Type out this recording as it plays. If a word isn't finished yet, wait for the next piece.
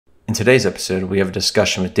In today's episode, we have a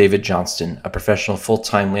discussion with David Johnston, a professional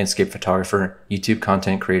full-time landscape photographer, YouTube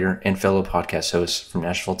content creator, and fellow podcast host from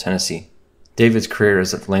Nashville, Tennessee. David's career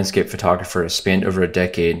as a landscape photographer has spanned over a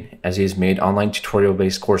decade, as he has made online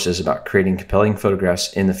tutorial-based courses about creating compelling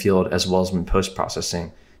photographs in the field as well as in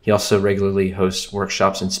post-processing. He also regularly hosts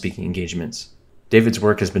workshops and speaking engagements. David's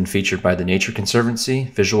work has been featured by the Nature Conservancy,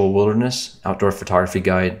 Visual Wilderness, Outdoor Photography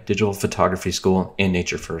Guide, Digital Photography School, and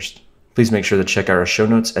Nature First. Please make sure to check out our show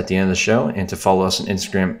notes at the end of the show and to follow us on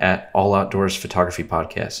Instagram at All Outdoors Photography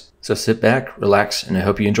Podcast. So sit back, relax, and I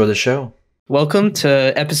hope you enjoy the show. Welcome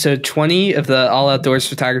to episode 20 of the All Outdoors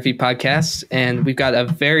Photography Podcast, and we've got a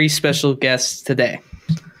very special guest today.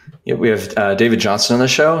 Yeah, we have David Johnston on the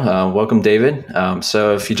show. Welcome, David.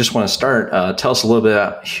 So if you just want to start, tell us a little bit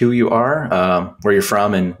about who you are, where you're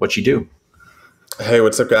from, and what you do. Hey,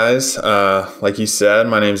 what's up, guys? Like you said,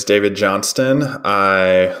 my name is David Johnston.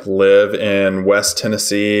 I live in West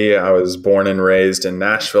Tennessee. I was born and raised in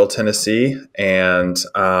Nashville, Tennessee, and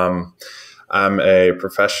I'm a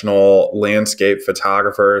professional landscape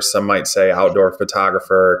photographer. Some might say outdoor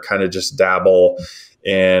photographer, kind of just dabble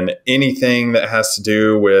in anything that has to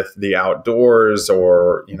do with the outdoors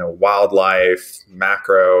or, wildlife,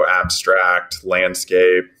 macro, abstract,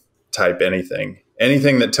 landscape type anything.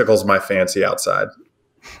 Anything that tickles my fancy outside.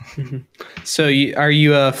 So are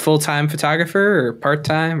you a full-time photographer or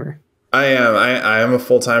part-time? Or? I am a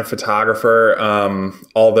full-time photographer.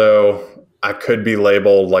 Although I could be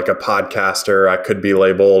labeled like a podcaster. I could be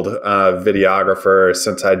labeled a videographer,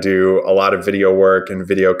 since I do a lot of video work and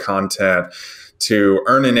video content to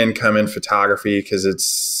earn an income in photography, because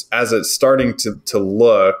it's starting to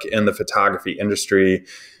look in the photography industry,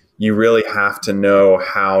 you really have to know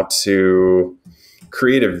how to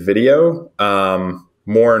create a video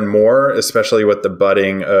more and more, especially with the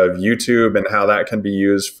budding of YouTube and how that can be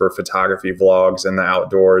used for photography vlogs in the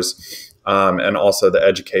outdoors, and also the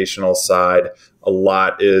educational side. A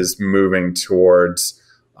lot is moving towards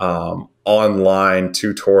online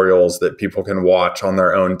tutorials that people can watch on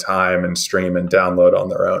their own time and stream and download on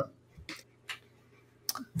their own.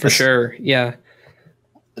 For sure, yeah.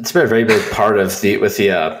 It's been a very big part of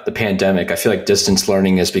the pandemic. I feel like distance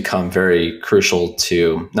learning has become very crucial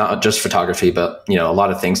to not just photography, but a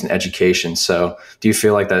lot of things in education. So do you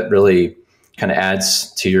feel like that really kind of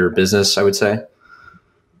adds to your business, I would say?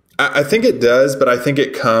 I think it does, but I think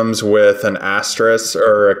it comes with an asterisk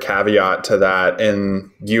or a caveat to that.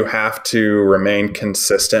 And you have to remain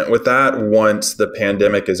consistent with that once the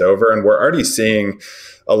pandemic is over. And we're already seeing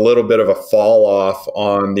a little bit of a fall off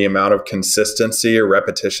on the amount of consistency or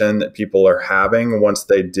repetition that people are having once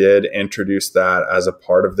they did introduce that as a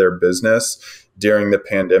part of their business during the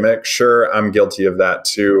pandemic. Sure, I'm guilty of that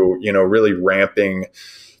too, really ramping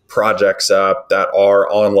projects up that are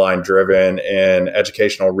online driven and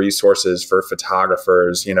educational resources for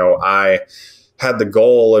photographers. I had the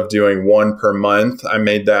goal of doing one per month. I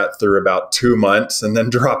made that through about 2 months and then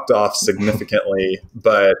dropped off significantly.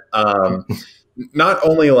 But not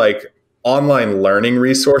only like online learning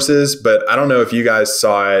resources, but I don't know if you guys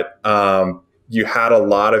saw it. You had a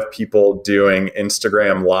lot of people doing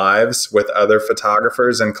Instagram lives with other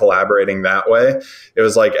photographers and collaborating that way. It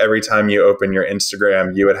was like every time you open your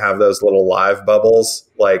Instagram, you would have those little live bubbles,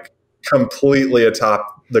 like completely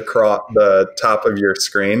atop the top of your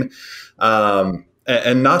screen.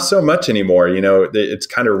 And not so much anymore. It's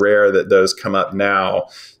kind of rare that those come up now.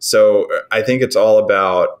 So I think it's all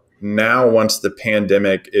about now, once the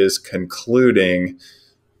pandemic is concluding,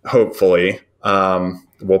 hopefully,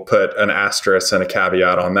 we'll put an asterisk and a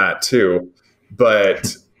caveat on that too.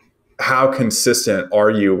 But how consistent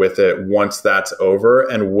are you with it once that's over?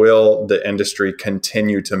 And will the industry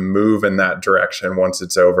continue to move in that direction once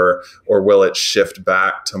it's over? Or will it shift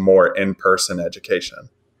back to more in-person education?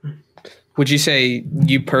 Would you say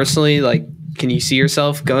you personally, can you see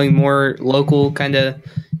yourself going more local kind of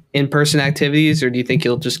in-person activities, or do you think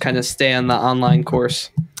you'll just kind of stay on the online course?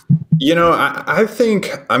 I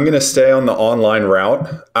think I'm going to stay on the online route.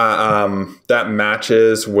 That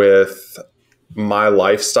matches with my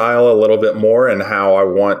lifestyle a little bit more and how I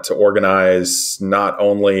want to organize not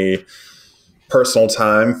only personal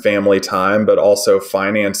time, family time, but also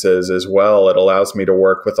finances as well. It allows me to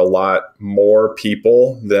work with a lot more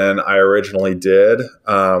people than I originally did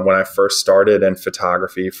when I first started in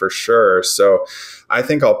photography, for sure. So I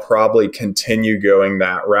think I'll probably continue going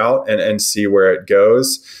that route and see where it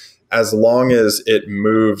goes, as long as it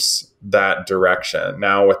moves that direction.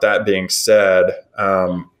 Now, with that being said,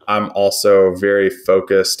 I'm also very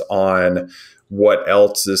focused on what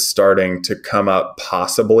else is starting to come up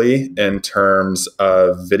possibly in terms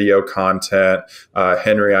of video content.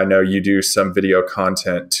 Henry, I know you do some video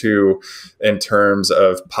content too, in terms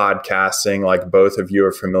of podcasting, like both of you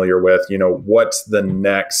are familiar with, what's the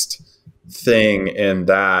next thing in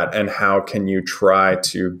that, and how can you try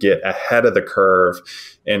to get ahead of the curve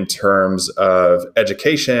in terms of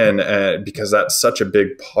education, because that's such a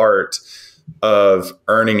big part of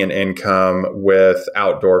earning an income with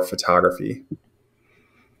outdoor photography.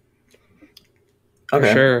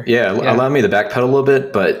 Okay. Sure. Yeah. Allow me to backpedal a little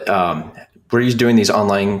bit, but were you doing these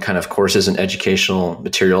online kind of courses and educational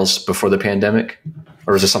materials before the pandemic,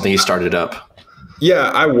 or was this something you started up?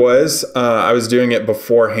 Yeah, I was. I was doing it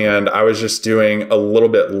beforehand. I was just doing a little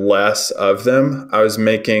bit less of them. I was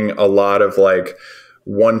making a lot of like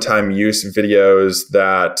one-time use videos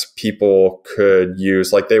that people could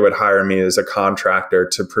use. Like they would hire me as a contractor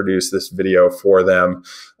to produce this video for them.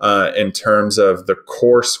 In terms of the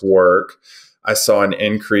coursework, I saw an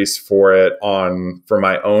increase for it for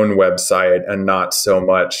my own website and not so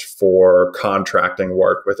much for contracting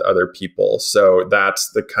work with other people. So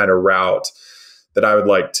that's the kind of route that I would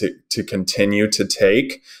like to continue to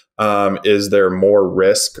take. Is there more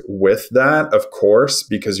risk with that? Of course,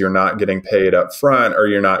 because you're not getting paid up front, or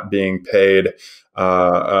you're not being paid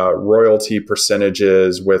royalty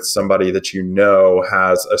percentages with somebody that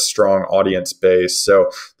has a strong audience base.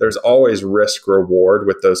 So there's always risk reward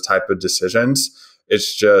with those type of decisions.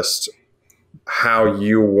 It's just how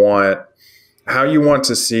you want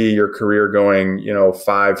to see your career going,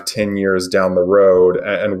 5-10 years down the road,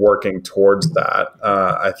 and working towards that,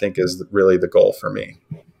 I think is really the goal for me.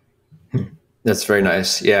 That's very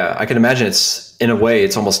nice. Yeah. I can imagine in a way,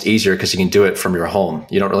 it's almost easier because you can do it from your home.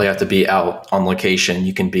 You don't really have to be out on location.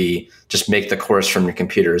 You can just make the course from your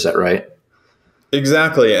computer. Is that right?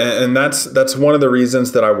 Exactly. And that's one of the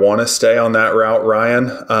reasons that I want to stay on that route,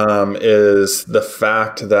 Ryan, is the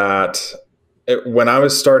fact that when I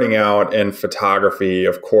was starting out in photography,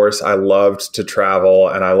 of course, I loved to travel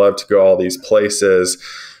and I loved to go all these places.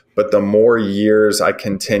 But the more years I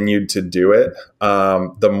continued to do it,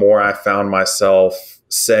 the more I found myself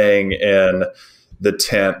staying in the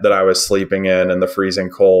tent that I was sleeping in the freezing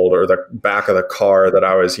cold, or the back of the car that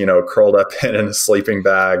I was, curled up in a sleeping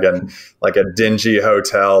bag, and like a dingy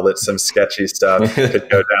hotel that some sketchy stuff could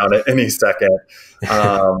go down at any second.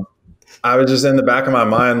 I was just in the back of my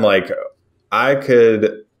mind, like, I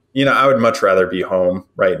would much rather be home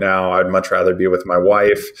right now. I'd much rather be with my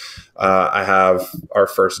wife. I have our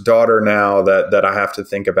first daughter now that I have to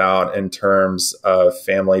think about in terms of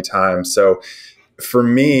family time. So for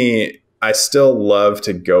me, I still love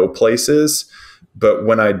to go places, but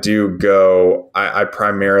when I do go, I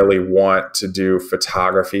primarily want to do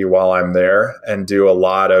photography while I'm there, and do a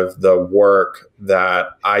lot of the work that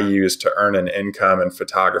I use to earn an income in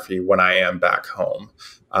photography when I am back home.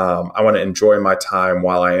 I want to enjoy my time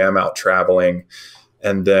while I am out traveling,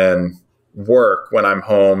 and then work when I'm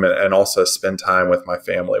home, and also spend time with my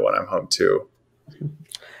family when I'm home too.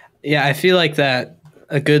 Yeah, I feel like that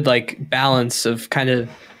a good balance of kind of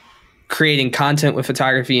creating content with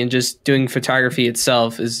photography and just doing photography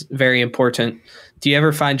itself is very important. Do you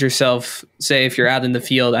ever find yourself, say if you're out in the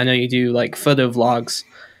field, I know you do photo vlogs,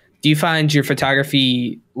 do you find your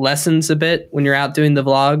photography lessens a bit when you're out doing the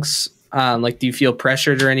vlogs? Do you feel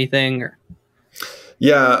pressured or anything?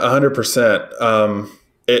 Yeah, 100%.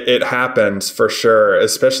 It happens for sure,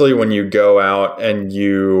 especially when you go out and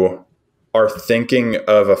you are thinking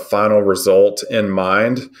of a final result in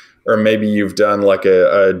mind, or maybe you've done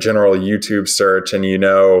a general YouTube search and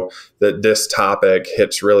that this topic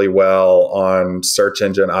hits really well on search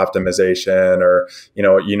engine optimization, or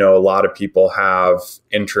a lot of people have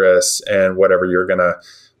interests in whatever you're going to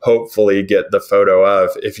hopefully get the photo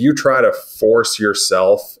of. If you try to force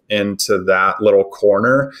yourself into that little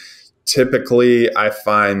corner, typically I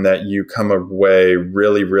find that you come away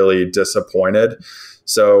really, really disappointed.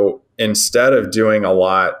 So instead of doing a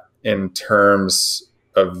lot in terms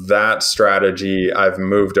of that strategy, I've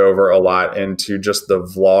moved over a lot into just the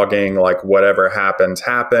vlogging, whatever happens.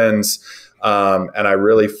 And I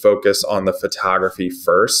really focus on the photography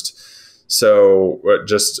first. So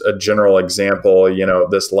just a general example,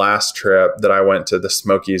 this last trip that I went to the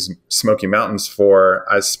Smoky Mountains for,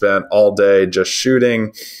 I spent all day just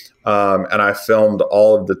shooting. And I filmed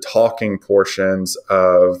all of the talking portions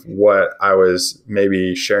of what I was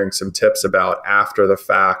maybe sharing some tips about after the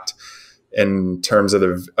fact, in terms of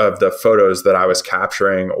the photos that I was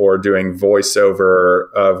capturing, or doing voiceover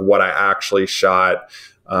of what I actually shot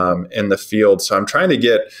in the field. So I'm trying to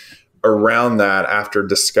get around that after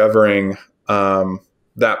discovering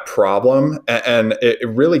that problem. And it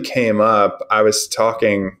really came up. I was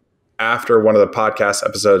talking after one of the podcast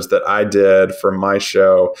episodes that I did for my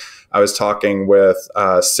show. I was talking with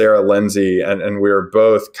Sarah Lindsay, and we were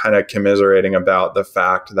both kind of commiserating about the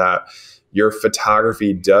fact that your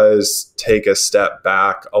photography does take a step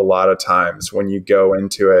back a lot of times when you go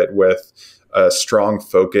into it with a strong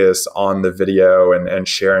focus on the video and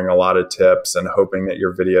sharing a lot of tips and hoping that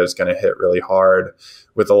your video is going to hit really hard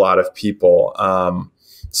with a lot of people.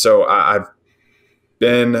 So I've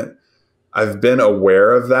been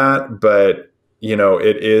aware of that, but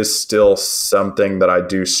it is still something that I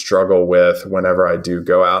do struggle with whenever I do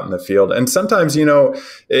go out in the field. And sometimes,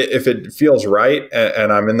 if it feels right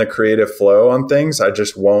and I'm in the creative flow on things, I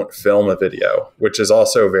just won't film a video, which is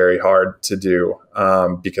also very hard to do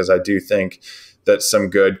because I do think that some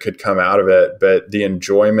good could come out of it. But the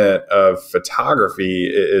enjoyment of photography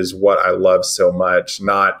is what I love so much,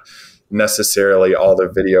 not necessarily all the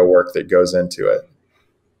video work that goes into it.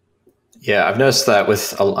 Yeah, I've noticed that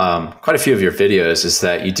with quite a few of your videos is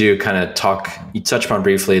that you do kind of you touch upon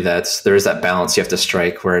briefly that there is that balance you have to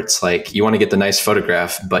strike where it's like you want to get the nice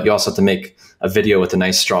photograph, but you also have to make a video with a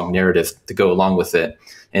nice, strong narrative to go along with it.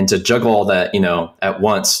 And to juggle all that, at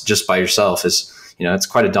once just by yourself is, it's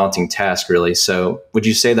quite a daunting task, really. So would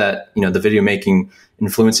you say that, the video making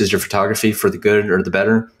influences your photography for the good or the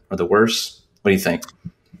better or the worse? What do you think?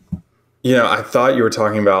 I thought you were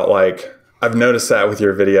talking about I've noticed that with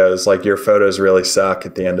your videos, your photos really suck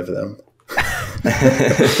at the end of them.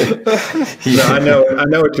 No, I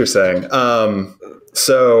know what you're saying.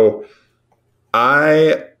 So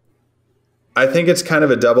I think it's kind of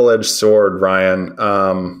a double-edged sword,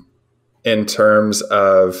 Ryan, in terms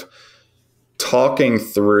of talking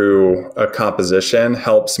through a composition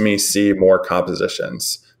helps me see more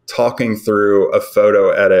compositions. Talking through a photo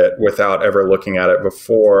edit without ever looking at it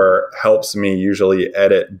before helps me usually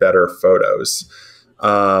edit better photos.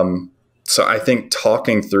 So I think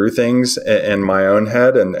talking through things in my own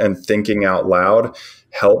head and thinking out loud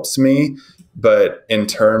helps me. But in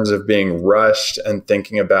terms of being rushed and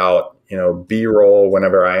thinking about, B-roll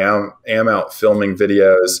whenever I am out filming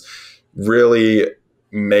videos really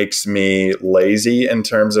makes me lazy in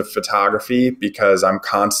terms of photography because I'm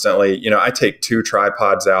constantly, I take 2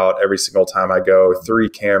 tripods out every single time I go, 3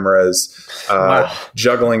 cameras, wow,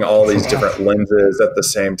 juggling all these different lenses at the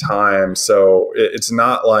same time. So it's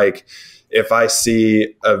not like if I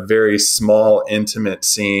see a very small, intimate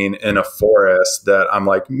scene in a forest that I'm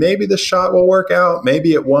like, maybe the shot will work out,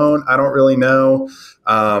 maybe it won't, I don't really know.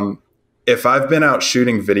 If I've been out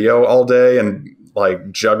shooting video all day and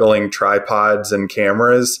juggling tripods and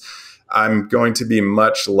cameras, I'm going to be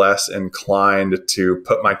much less inclined to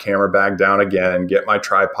put my camera bag down again, get my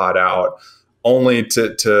tripod out, only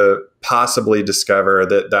to possibly discover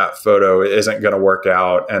that photo isn't going to work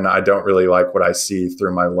out and I don't really like what I see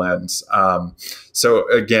through my lens. So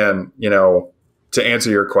again, to answer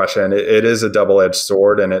your question, it is a double-edged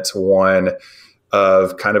sword, and it's one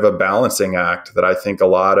of kind of a balancing act that I think a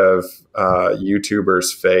lot of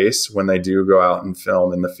YouTubers face when they do go out and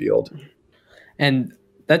film in the field. And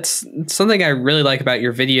that's something I really like about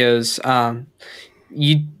your videos.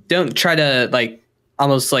 You don't try to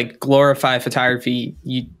almost glorify photography.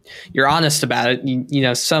 You're honest about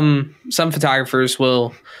it. Some photographers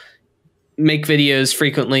will make videos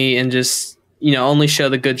frequently and just, only show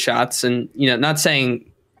the good shots, and, not saying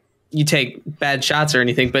you take bad shots or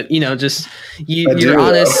anything, but just you're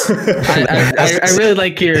honest. I really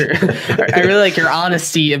like your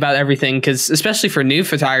honesty about everything, because especially for new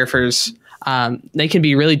photographers, they can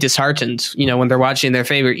be really disheartened, when they're watching their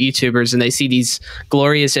favorite YouTubers and they see these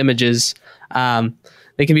glorious images.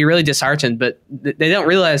 They can be really disheartened, but they don't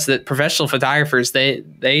realize that professional photographers,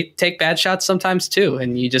 they take bad shots sometimes too,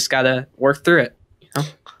 and you just gotta work through it.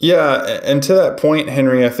 Yeah. And to that point,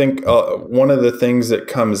 Henry, I think one of the things that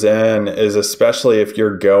comes in is, especially if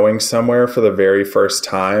you're going somewhere for the very first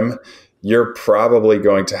time, you're probably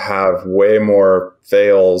going to have way more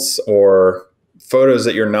fails or photos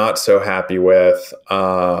that you're not so happy with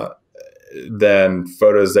than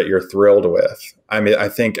photos that you're thrilled with. I mean, I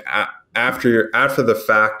think after the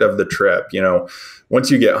fact of the trip, once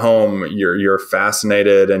you get home, you're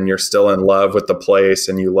fascinated and you're still in love with the place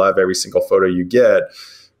and you love every single photo you get.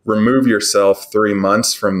 Remove yourself 3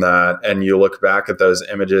 months from that and you look back at those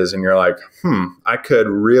images and you're like, I could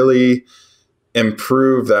really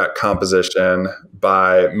improve that composition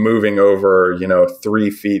by moving over, 3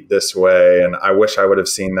 feet this way. And I wish I would have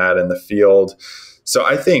seen that in the field. So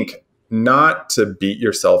I think not to beat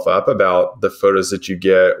yourself up about the photos that you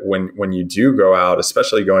get when you do go out,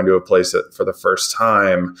 especially going to a place for the first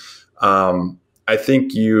time. I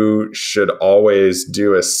think you should always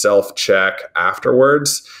do a self-check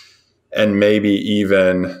afterwards, and maybe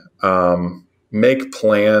even make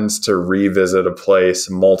plans to revisit a place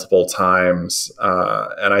multiple times.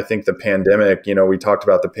 And I think the pandemic, we talked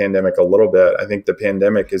about the pandemic a little bit. I think the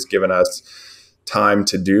pandemic has given us time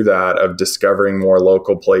to do that, of discovering more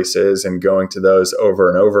local places and going to those over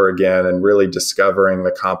and over again, and really discovering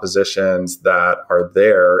the compositions that are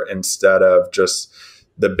there instead of just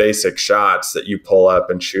the basic shots that you pull up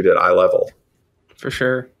and shoot at eye level. For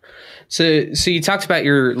sure. So you talked about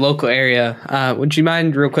your local area. Would you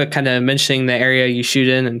mind real quick kind of mentioning the area you shoot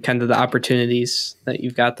in and kind of the opportunities that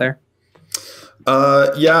you've got there?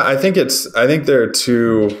 Yeah, I think there are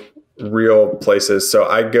two real places. So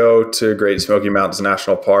I go to Great Smoky Mountains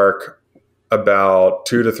National Park about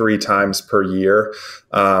 2 to 3 times per year.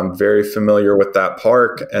 Very familiar with that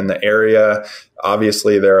park and the area.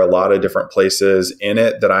 Obviously, there are a lot of different places in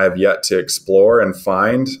it that I have yet to explore and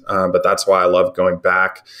find, but that's why I love going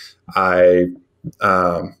back. I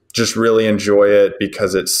just really enjoy it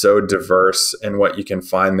because it's so diverse in what you can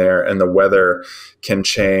find there, and the weather can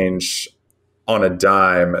change on a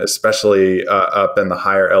dime, especially up in the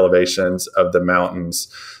higher elevations of the mountains.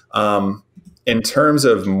 In terms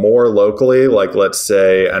of more locally, like let's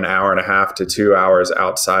say an hour and a half to 2 hours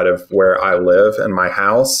outside of where I live in my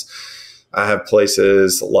house, I have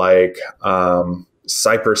places like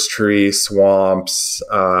cypress tree swamps,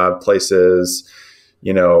 places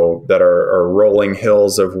that are rolling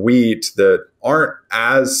hills of wheat that aren't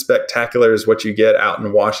as spectacular as what you get out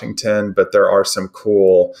in Washington, but there are some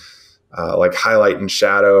cool like highlight and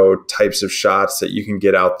shadow types of shots that you can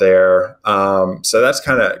get out there. So that's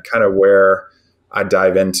kind of where I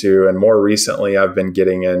dive into. And more recently, I've been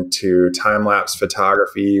getting into time-lapse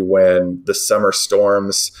photography when the summer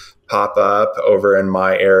storms pop up over in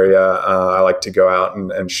my area. I like to go out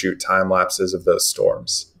and shoot time lapses of those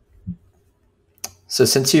storms. So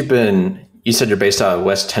since you said you're based out of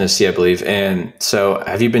West Tennessee, I believe. And so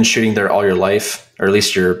have you been shooting there all your life, or at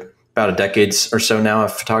least you're about a decade or so now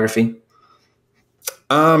of photography?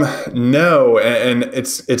 No. And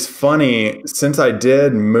it's funny, since I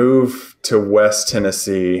did move to West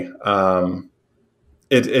Tennessee,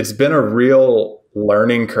 it's been a real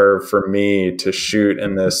learning curve for me to shoot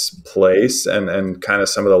in this place and kind of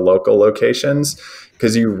some of the local locations,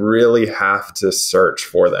 because you really have to search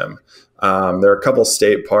for them. There are a couple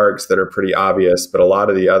state parks that are pretty obvious, but a lot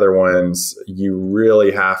of the other ones, you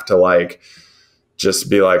really have to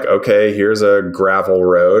just be like, okay, here's a gravel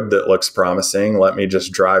road that looks promising. Let me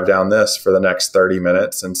just drive down this for the next 30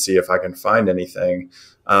 minutes and see if I can find anything.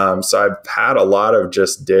 So I've had a lot of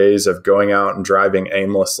just days of going out and driving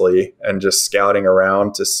aimlessly and just scouting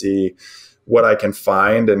around to see what I can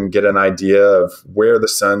find and get an idea of where the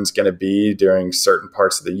sun's going to be during certain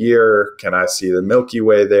parts of the year. Can I see the Milky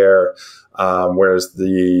Way there? Where's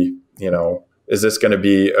is this going to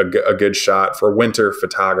be a good shot for winter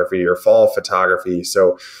photography or fall photography?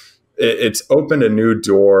 So it's opened a new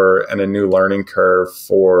door and a new learning curve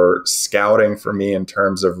for scouting for me in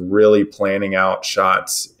terms of really planning out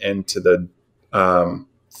shots into the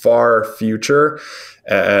far future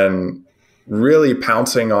and really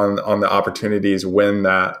pouncing on the opportunities when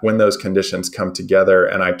those conditions come together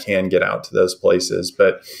and I can get out to those places.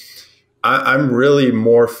 But I'm really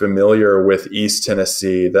more familiar with East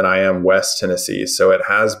Tennessee than I am West Tennessee. So it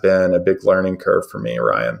has been a big learning curve for me,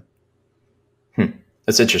 Ryan.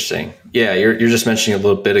 That's interesting. Yeah, you're just mentioning a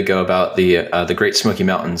little bit ago about the Great Smoky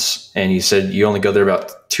Mountains, and you said you only go there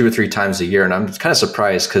about 2 or 3 times a year. And I'm kind of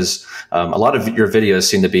surprised because a lot of your videos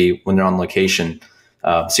seem to be, when they're on location,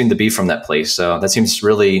 seem to be from that place. So that seems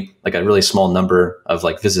really like a really small number of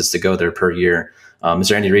visits to go there per year. Is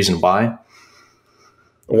there any reason why?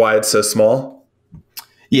 Why it's so small?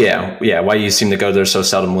 Yeah. Why you seem to go there so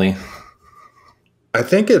seldomly? I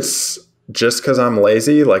think it's just because I'm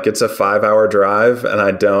lazy. It's a 5-hour drive and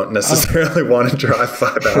I don't necessarily want to drive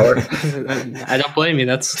 5 hours. I don't blame you.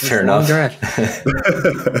 That's fair enough. Drive.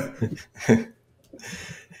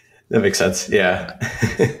 That makes sense. Yeah.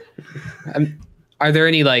 Are there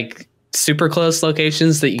any super close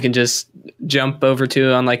locations that you can just jump over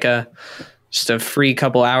to on just a free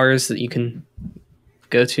couple hours that you can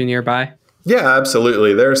go to nearby? Yeah,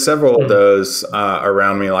 absolutely. There are several of those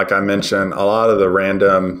around me. Like I mentioned, a lot of the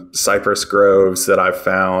random cypress groves that I've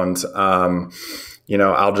found,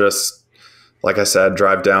 I'll just, like I said,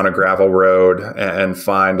 drive down a gravel road and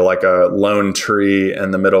find a lone tree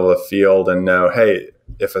in the middle of a field and know, hey,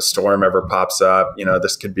 if a storm ever pops up,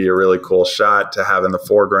 this could be a really cool shot to have in the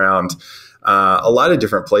foreground. A lot of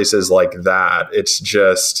different places like that. It's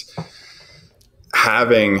just,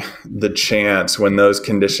 having the chance when those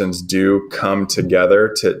conditions do come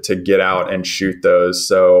together to get out and shoot those.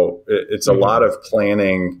 So it's a lot of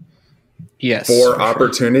planning for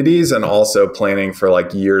opportunities and also planning for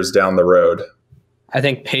like years down the road. I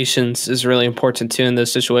think patience is really important too in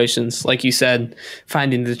those situations. Like you said,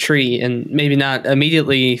 finding the tree and maybe not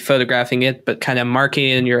immediately photographing it, but kind of marking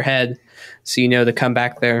it in your head so you know to come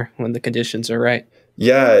back there when the conditions are right.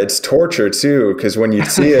 Yeah, it's torture too, because when you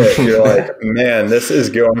see it, you're like, man, this is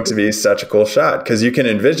going to be such a cool shot, because you can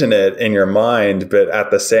envision it in your mind, but at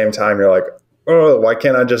the same time, you're like, oh, why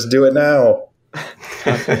can't I just do it now?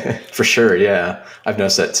 For sure, yeah. I've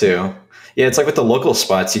noticed that too. Yeah, it's like with the local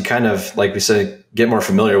spots, you kind of, like we said, get more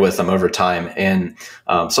familiar with them over time. And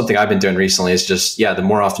something I've been doing recently is just, the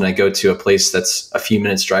more often I go to a place that's a few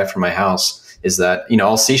minutes drive from my house, is that,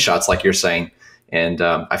 I'll see shots like you're saying. And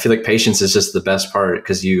I feel like patience is just the best part,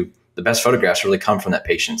 because the best photographs really come from that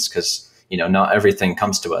patience, because, not everything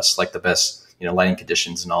comes to us, like the best, lighting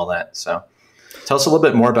conditions and all that. So tell us a little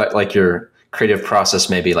bit more about like your creative process,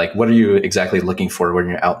 maybe. Like, what are you exactly looking for when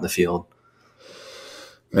you're out in the field?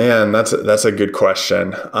 Man, that's a good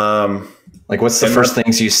question. Like, what's the first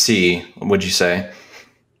things you see, would you say?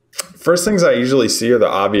 First things I usually see are the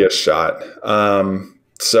obvious shot.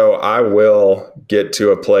 So I will get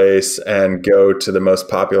to a place and go to the most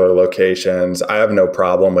popular locations. I have no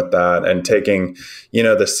problem with that. And taking,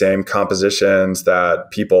 the same compositions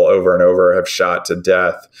that people over and over have shot to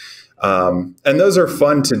death. And those are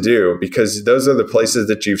fun to do, because those are the places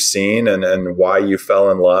that you've seen and why you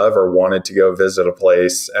fell in love or wanted to go visit a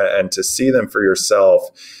place, and to see them for yourself.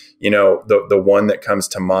 The one that comes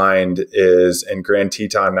to mind is in Grand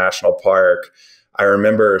Teton National Park. I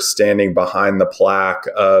remember standing behind the plaque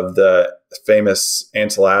of the famous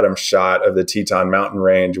Ansel Adams shot of the Teton Mountain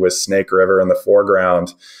Range with Snake River in the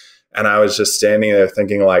foreground. And I was just standing there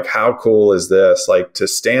thinking, like, how cool is this? Like, to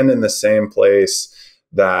stand in the same place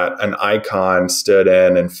that an icon stood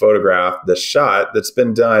in and photographed the shot that's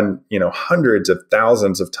been done, hundreds of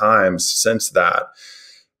thousands of times since that,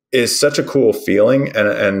 is such a cool feeling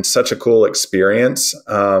and such a cool experience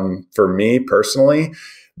for me personally.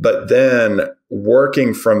 But then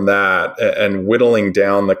working from that and whittling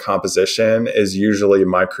down the composition is usually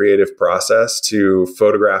my creative process to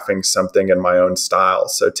photographing something in my own style.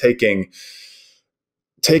 So taking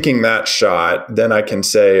that shot, then I can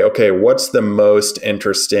say, okay, what's the most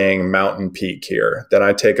interesting mountain peak here? Then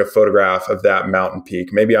I take a photograph of that mountain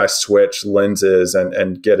peak. Maybe I switch lenses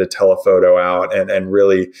and get a telephoto out and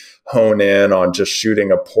really hone in on just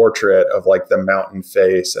shooting a portrait of like the mountain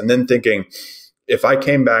face. And then thinking, if I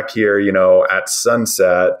came back here, at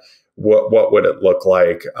sunset, what would it look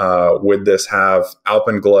like? Would this have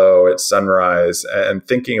alpenglow at sunrise? And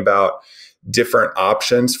thinking about different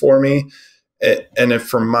options for me. And if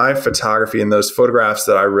for my photography and those photographs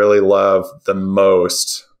that I really love the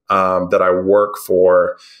most, that I work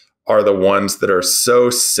for, are the ones that are so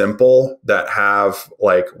simple, that have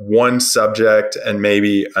like one subject and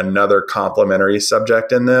maybe another complementary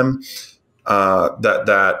subject in them,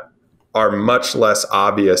 that are much less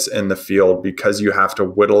obvious in the field because you have to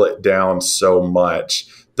whittle it down so much.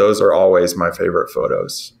 Those are always my favorite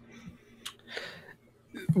photos.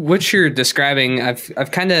 What you're describing,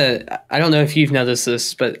 I've kind of, I don't know if you've noticed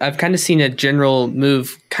this, but I've kind of seen a general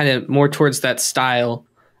move kind of more towards that style.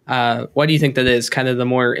 Why do you think that is? Kind of the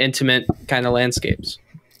more intimate kind of landscapes?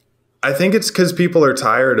 I think it's because people are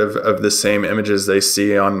tired of the same images they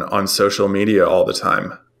see on social media all the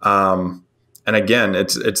time. And again,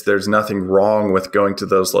 there's nothing wrong with going to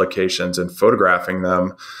those locations and photographing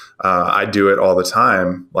them. I do it all the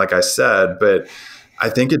time, like I said, but I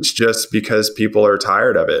think it's just because people are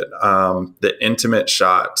tired of it. The intimate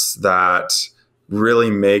shots that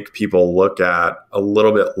really make people look at a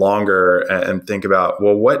little bit longer and think about,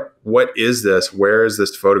 well, what is this? Where is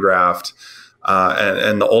this photographed?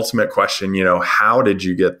 And the ultimate question, how did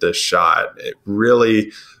you get this shot? It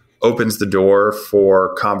really opens the door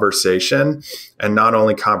for conversation, and not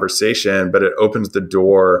only conversation, but it opens the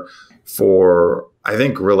door for, I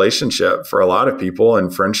think, relationship for a lot of people,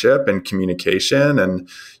 and friendship and communication. And,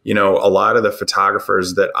 a lot of the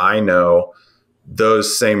photographers that I know,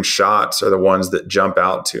 those same shots are the ones that jump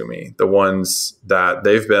out to me, the ones that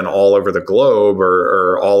they've been all over the globe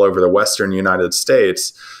or all over the Western United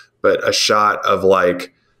States, but a shot of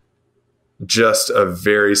like just a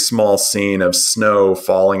very small scene of snow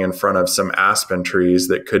falling in front of some aspen trees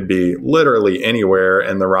that could be literally anywhere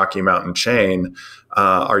in the Rocky Mountain chain,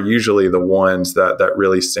 are usually the ones that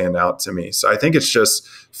really stand out to me. So I think it's just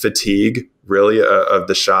fatigue, really, of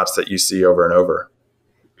the shots that you see over and over.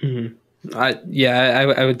 Mm-hmm.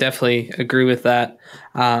 I would definitely agree with that.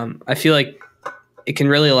 I feel like it can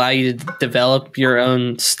really allow you to develop your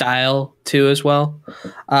own style too as well.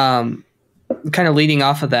 Kind of leading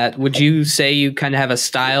off of that, would you say you kind of have a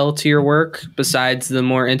style to your work besides the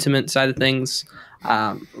more intimate side of things?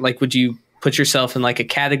 Like, would you put yourself in like a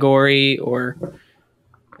category or?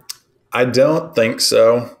 I don't think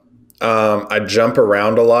so. I jump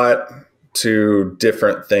around a lot to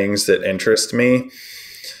different things that interest me.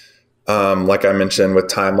 Like I mentioned with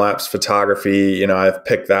time-lapse photography, I've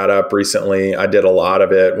picked that up recently. I did a lot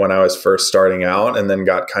of it when I was first starting out and then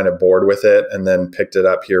got kind of bored with it and then picked it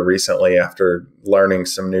up here recently after learning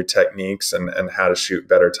some new techniques and how to shoot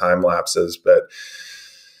better time lapses. But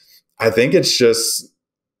I think it's just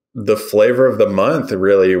the flavor of the month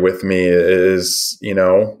really with me is,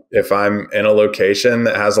 if I'm in a location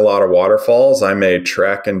that has a lot of waterfalls, I may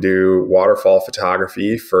trek and do waterfall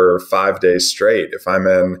photography for 5 days straight. If I'm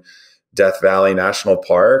in Death Valley National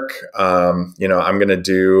Park, I'm going to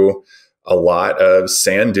do a lot of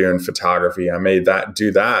sand dune photography. I may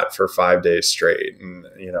do that for 5 days straight and,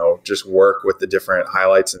 just work with the different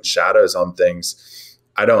highlights and shadows on things.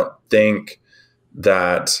 I don't think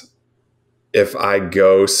that if I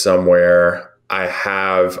go somewhere, I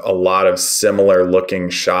have a lot of similar looking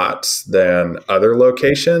shots than other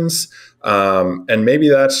locations. And maybe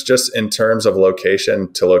that's just in terms of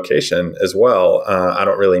location to location as well. I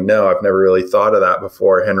don't really know. I've never really thought of that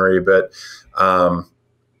before, Henry, but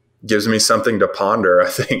gives me something to ponder, I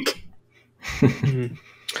think.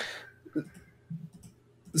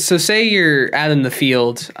 So say you're out in the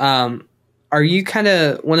field. Are you kind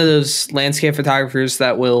of one of those landscape photographers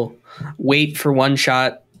that will wait for one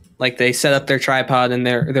shot? Like they set up their tripod and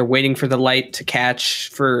they're waiting for the light to catch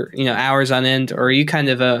for, hours on end? Or are you kind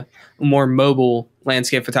of a more mobile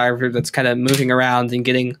landscape photographer that's kind of moving around and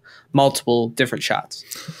getting multiple different shots?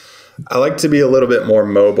 I like to be a little bit more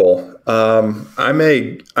mobile. I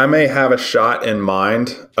may have a shot in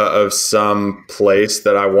mind of some place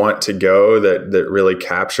that I want to go that really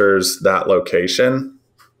captures that location.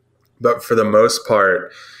 But for the most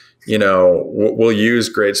part, we'll use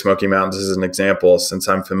Great Smoky Mountains as an example. Since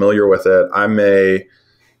I'm familiar with it, I may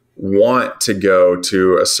want to go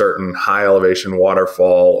to a certain high elevation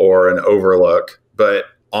waterfall or an overlook, but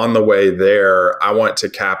on the way there, I want to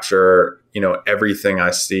capture, everything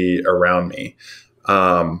I see around me,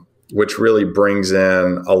 which really brings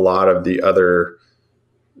in a lot of the other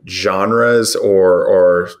genres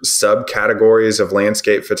or subcategories of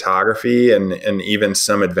landscape photography and even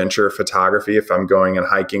some adventure photography. If I'm going and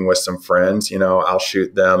hiking with some friends, I'll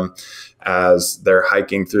shoot them as they're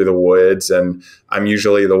hiking through the woods, and I'm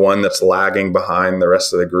usually the one that's lagging behind the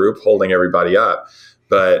rest of the group, holding everybody up.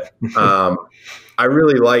 But I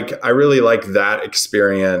really like that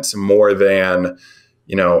experience more than,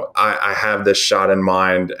 I have this shot in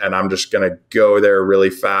mind and I'm just going to go there really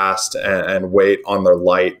fast and wait on the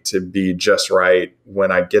light to be just right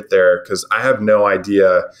when I get there, because I have no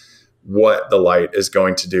idea what the light is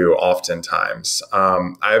going to do oftentimes. I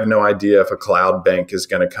have no idea if a cloud bank is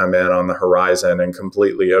going to come in on the horizon and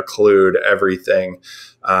completely occlude everything.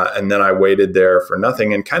 And then I waited there for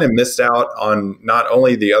nothing and kind of missed out on not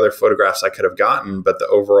only the other photographs I could have gotten, but the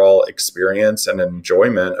overall experience and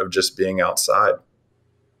enjoyment of just being outside.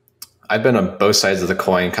 I've been on both sides of the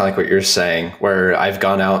coin, kind of like what you're saying, where I've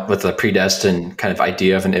gone out with a predestined kind of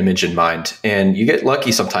idea of an image in mind. And you get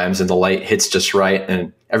lucky sometimes and the light hits just right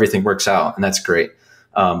and everything works out. And that's great.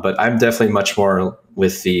 But I'm definitely much more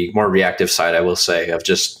with the more reactive side, I will say, of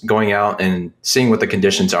just going out and seeing what the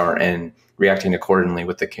conditions are and reacting accordingly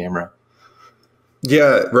with the camera.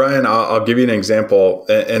 Yeah, Ryan, I'll give you an example.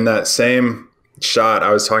 In that same shot,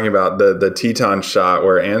 I was talking about the Teton shot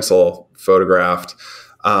where Ansel photographed.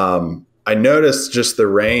 I noticed just the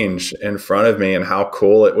range in front of me and how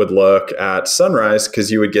cool it would look at sunrise,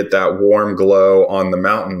 because you would get that warm glow on the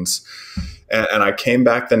mountains. And I came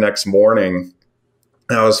back the next morning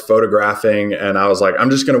and I was photographing and I was like,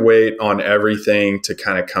 I'm just going to wait on everything to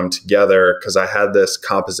kind of come together, because I had this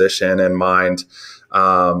composition in mind.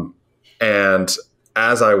 And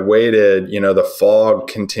as I waited, the fog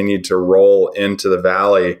continued to roll into the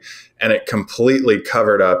valley and it completely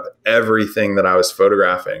covered up everything that I was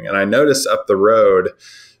photographing. And I noticed up the road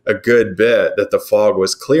a good bit that the fog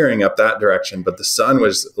was clearing up that direction, but the sun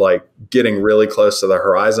was like getting really close to the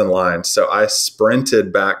horizon line. So I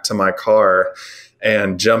sprinted back to my car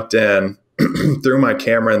and jumped in, threw my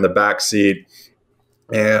camera in the back seat,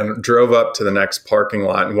 and drove up to the next parking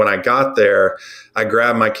lot. And when I got there, I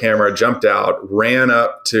grabbed my camera, jumped out, ran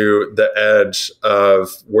up to the edge of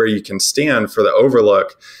where you can stand for the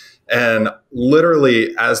overlook. And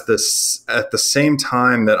literally at the same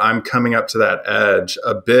time that I'm coming up to that edge,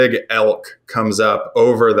 a big elk comes up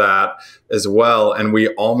over that as well. And we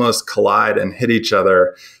almost collide and hit each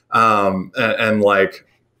other. And like,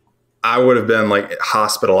 I would have been like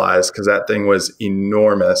hospitalized because that thing was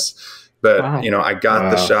enormous. But, Wow. I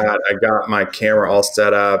got the shot, I got my camera all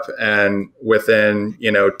set up, and within,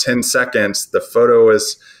 10 seconds, the photo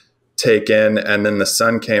was taken, and then the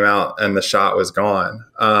sun came out and the shot was gone.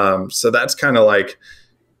 So that's kind of like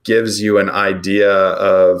gives you an idea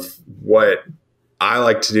of what I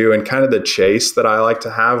like to do and kind of the chase that I like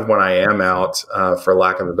to have when I am out, for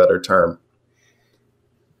lack of a better term.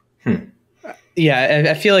 Yeah,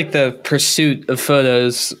 I feel like the pursuit of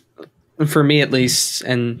photos, for me at least,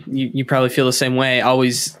 and you probably feel the same way,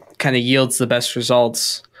 always kind of yields the best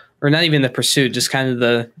results. Or not even the pursuit, just kind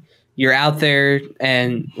of you're out there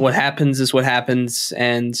and what happens is what happens,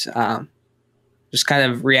 and just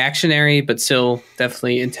kind of reactionary, but still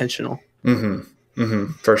definitely intentional.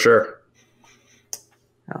 For sure.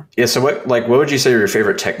 Yeah. So what would you say are your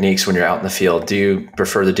favorite techniques when you're out in the field? Do you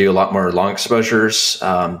prefer to do a lot more long exposures?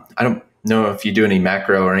 I don't know if you do any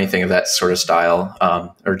macro or anything of that sort of style.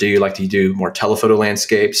 Or do you like to do more telephoto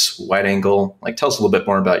landscapes, wide angle? Like, tell us a little bit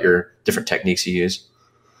more about your different techniques you use.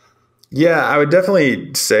 Yeah, I would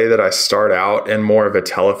definitely say that I start out in more of a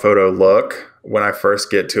telephoto look when I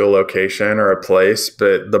first get to a location or a place.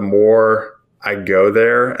 But the more I go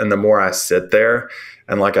there and the more I sit there,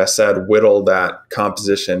 and like I said, whittle that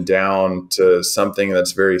composition down to something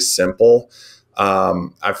that's very simple,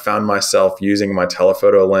 I've found myself using my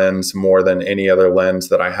telephoto lens more than any other lens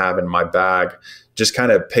that I have in my bag, just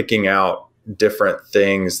kind of picking out different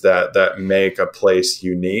things that make a place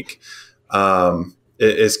unique.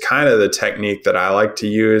 It is kind of the technique that I like to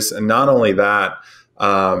use. And not only that,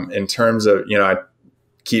 in terms of, I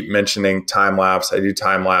keep mentioning time lapse. I do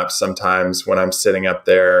time lapse sometimes when I'm sitting up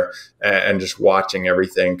there and just watching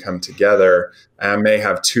everything come together. And I may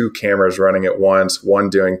have two cameras running at once, one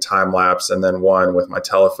doing time lapse and then one with my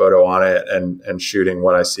telephoto on it and shooting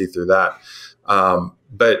what I see through that.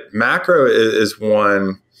 But macro is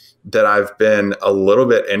one that I've been a little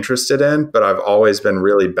bit interested in, but I've always been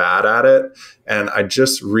really bad at it. And I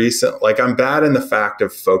just I'm bad in the fact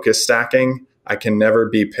of focus stacking. I can never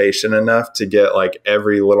be patient enough to get like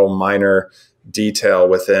every little minor detail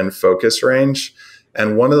within focus range.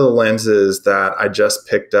 And one of the lenses that I just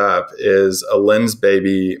picked up is a Lens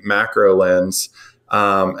Baby macro lens.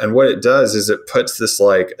 And what it does is it puts this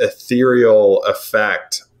like ethereal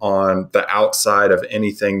effect on the outside of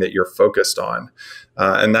anything that you're focused on.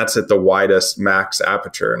 And that's at the widest max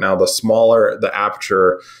aperture. Now, the smaller the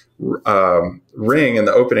aperture ring and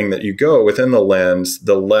the opening that you go within the lens,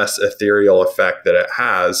 the less ethereal effect that it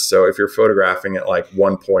has. So if you're photographing at like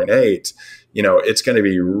 1.8, it's going to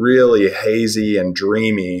be really hazy and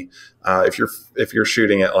dreamy. If you're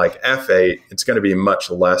shooting at like f8, it's going to be much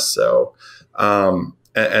less so.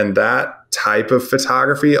 And that type of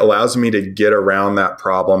photography allows me to get around that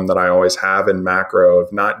problem that I always have in macro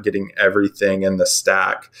of not getting everything in the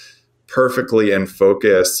stack perfectly in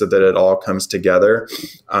focus so that it all comes together.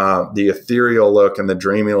 The ethereal look and the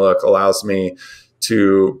dreamy look allows me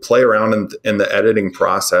to play around in the editing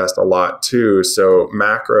process a lot too. So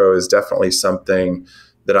macro is definitely something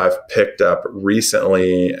that I've picked up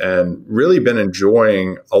recently and really been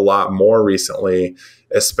enjoying a lot more recently,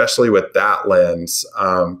 especially with that lens.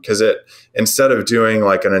 Because instead of doing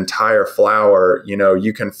like an entire flower,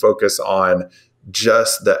 you can focus on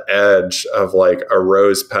just the edge of like a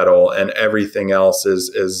rose petal, and everything else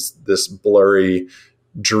is this blurry,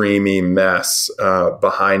 dreamy mess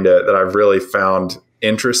behind it that I've really found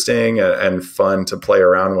interesting and fun to play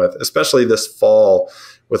around with, especially this fall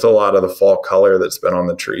with a lot of the fall color that's been on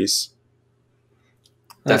the trees.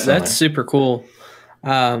 That's super cool.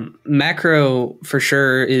 Macro for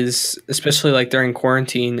sure is, especially like during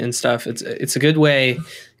quarantine and stuff, it's a good way.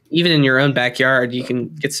 Even in your own backyard, you can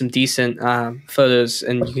get some decent photos,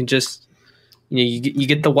 and you can just, you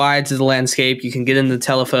get the wides of the landscape, you can get into the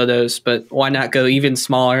telephotos, but why not go even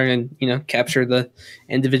smaller and, capture the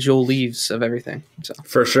individual leaves of everything. So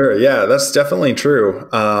for sure. Yeah, that's definitely true.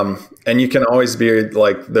 And you can always be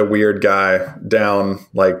like the weird guy down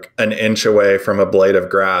like an inch away from a blade of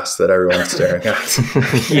grass that everyone's staring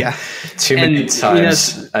at. Yeah. Too many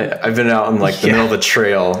times I've been out in like the middle of the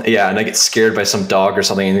trail. Yeah. And I get scared by some dog or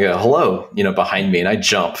something and they go, hello, behind me. And I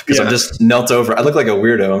jump because I'm just knelt over. I look like a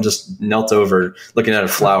weirdo. I'm just knelt over, or looking at a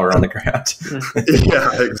flower on the ground.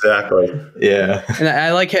 Yeah, exactly. Yeah. And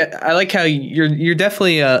I like how you're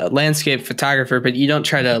definitely a landscape photographer, but you don't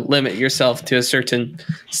try to limit yourself to a certain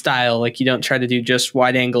style. Like you don't try to do just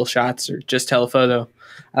wide angle shots or just telephoto.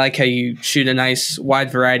 I like how you shoot a nice wide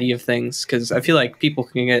variety of things, because I feel like people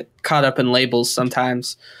can get caught up in labels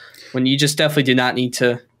sometimes when you just definitely do not need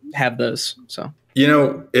to have those. So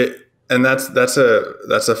and that's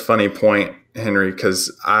a funny point, Henry,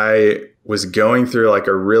 because I was going through like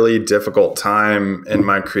a really difficult time in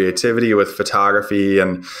my creativity with photography,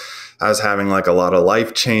 and I was having like a lot of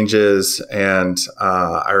life changes. And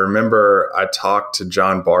I remember I talked to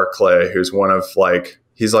John Barclay, who's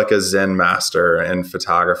he's like a Zen master in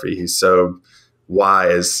photography. He's so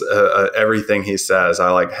wise. Everything he says,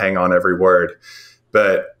 I like hang on every word.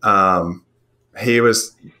 But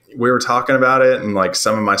we were talking about it and like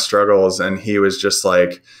some of my struggles, and he was just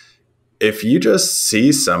like, if you just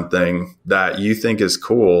see something that you think is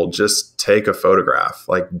cool, just take a photograph.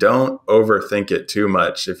 Like, don't overthink it too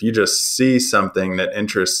much. If you just see something that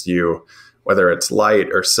interests you, whether it's light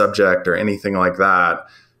or subject or anything like that,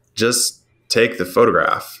 just take the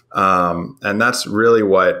photograph. And that's really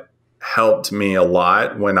what helped me a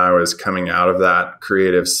lot when I was coming out of that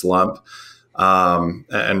creative slump,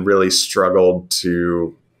 and really struggled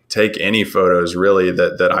to take any photos really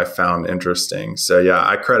that I found interesting. So yeah,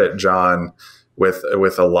 I credit John with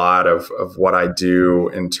a lot of what I do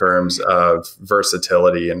in terms of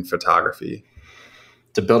versatility in photography.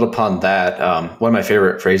 To build upon that, one of my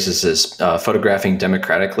favorite phrases is photographing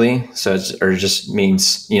democratically. So it just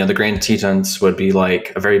means, the Grand Tetons would be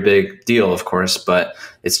like a very big deal, of course, but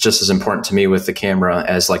it's just as important to me with the camera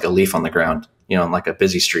as like a leaf on the ground, on like a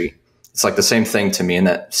busy street. It's like the same thing to me in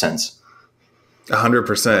that sense.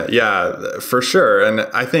 100%. Yeah, for sure. And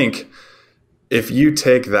I think if you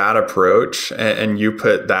take that approach and you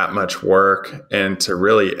put that much work into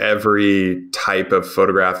really every type of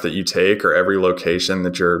photograph that you take or every location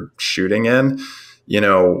that you're shooting in,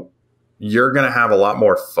 you're going to have a lot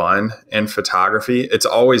more fun in photography. It's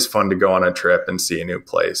always fun to go on a trip and see a new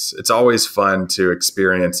place. It's always fun to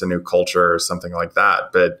experience a new culture or something like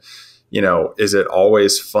that. But, is it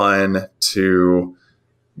always fun to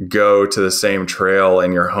go to the same trail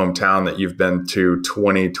in your hometown that you've been to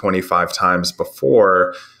 20, 25 times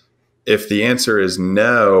before? If the answer is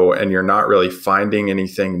no, and you're not really finding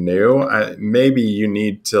anything new, maybe you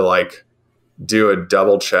need to do a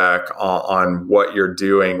double check on what you're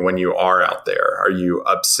doing when you are out there. Are you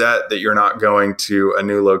upset that you're not going to a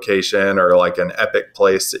new location or like an epic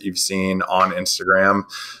place that you've seen on Instagram?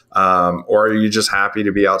 Or are you just happy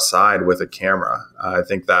to be outside with a camera? I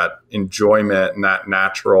think that enjoyment and that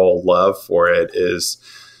natural love for it is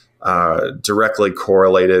directly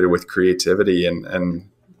correlated with creativity and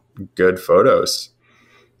good photos.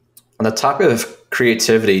 On the topic of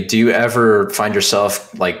creativity, do you ever find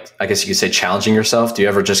yourself, I guess you could say, challenging yourself? Do you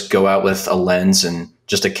ever just go out with a lens and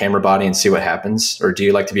just a camera body and see what happens? Or do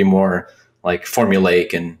you like to be more like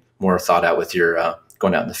formulaic and more thought out with your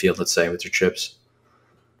going out in the field, let's say, with your trips?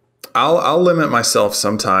 I'll limit myself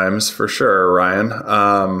sometimes, for sure,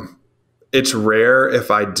 Ryan. It's rare if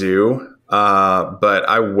I do, but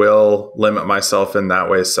I will limit myself in that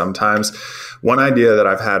way sometimes. One idea that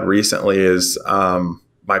I've had recently is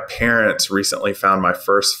my parents recently found my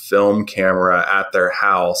first film camera at their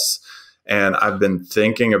house, and I've been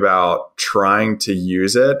thinking about trying to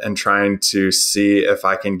use it and trying to see if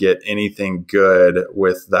I can get anything good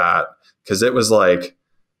with that. Because it was like,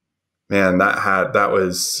 man, that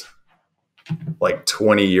was like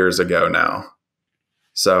 20 years ago now.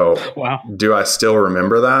 So wow. Do I still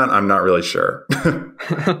remember that? I'm not really sure.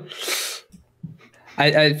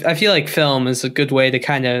 I feel like film is a good way to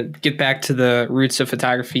kind of get back to the roots of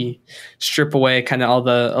photography, strip away kind of all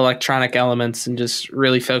the electronic elements and just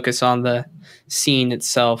really focus on the scene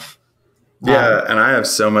itself. Yeah, and I have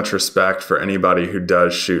so much respect for anybody who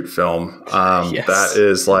does shoot film. Yes.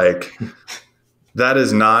 That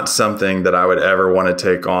is not something that I would ever want to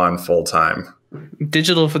take on full time.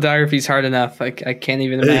 Digital photography is hard enough. I can't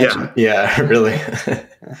even imagine. Yeah, really.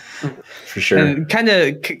 For sure. And kind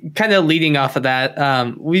of leading off of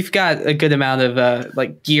that, we've got a good amount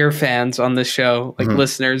of gear fans on this show,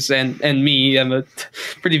 listeners, and me. I'm a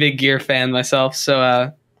pretty big gear fan myself.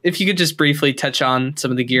 So if you could just briefly touch on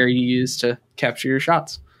some of the gear you use to capture your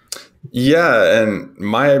shots. Yeah, and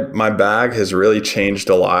my bag has really changed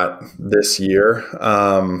a lot this year.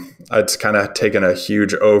 It's kind of taken a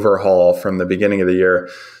huge overhaul from the beginning of the year.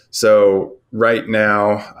 So right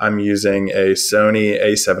now I'm using a Sony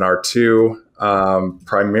a7R II.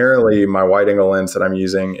 Primarily my wide angle lens that I'm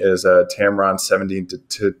using is a Tamron 70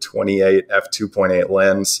 to 28 f2.8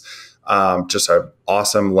 lens. Just an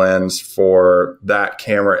awesome lens for that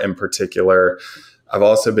camera in particular. I've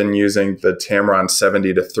also been using the Tamron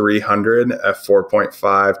 70-300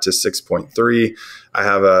 f4.5 to 6.3. I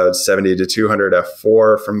have a 70-200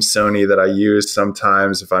 f4 from Sony that I use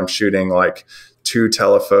sometimes if I'm shooting like 2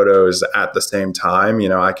 telephotos at the same time.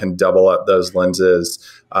 I can double up those lenses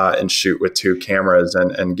and shoot with 2 cameras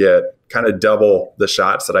and get kind of double the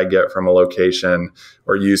shots that I get from a location,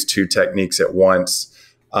 or use 2 techniques at once.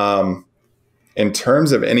 In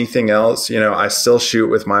terms of anything else, I still shoot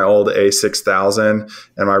with my old A6000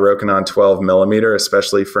 and my Rokinon 12mm,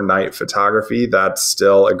 especially for night photography. That's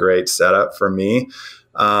still a great setup for me.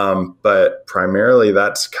 But primarily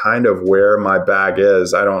that's kind of where my bag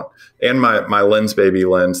is. And my Lens Baby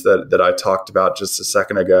lens that I talked about just a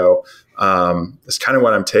second ago, is kind of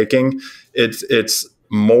what I'm taking. It's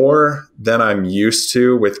more than I'm used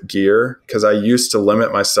to with gear, because I used to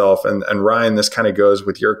limit myself. And Ryan, this kind of goes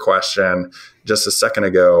with your question just a second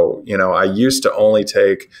ago. I used to only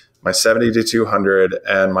take my 70-200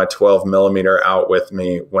 and my 12mm out with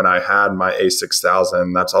me when I had my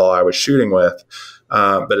A6000. That's all I was shooting with.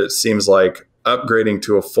 But it seems like upgrading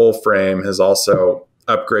to a full frame has also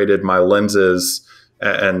upgraded my lenses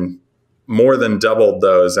and more than doubled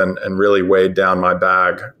those and really weighed down my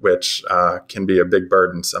bag, which can be a big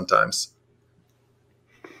burden sometimes.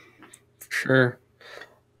 Sure.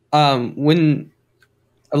 When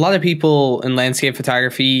a lot of people in landscape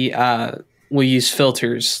photography will use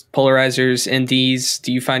filters, polarizers, NDs.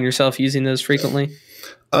 Do you find yourself using those frequently?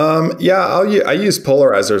 Yeah, I use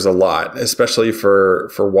polarizers a lot, especially for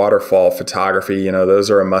waterfall photography. Those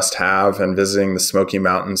are a must have, and visiting the Smoky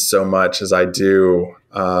Mountains so much as I do,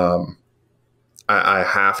 I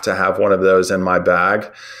have to have one of those in my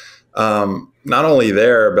bag. Not only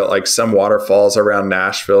there, but like some waterfalls around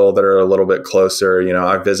Nashville that are a little bit closer,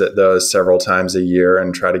 I visit those several times a year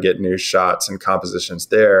and try to get new shots and compositions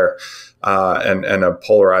there. And a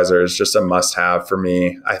polarizer is just a must have for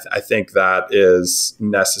me. I think that is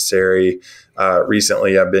necessary.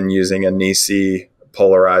 Recently I've been using a Nisi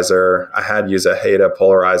polarizer. I had used a Haida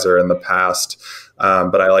polarizer in the past,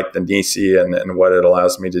 but I like the Nisi and what it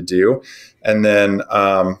allows me to do. And then,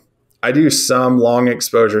 I do some long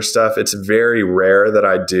exposure stuff. It's very rare that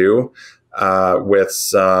I do, with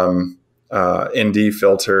some, ND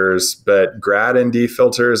filters, but grad ND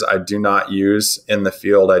filters I do not use in the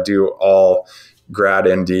field. I do all grad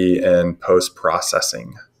ND and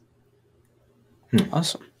post-processing.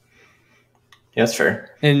 Awesome. Yeah, that's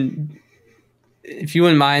fair. And if you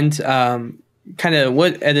wouldn't mind, kind of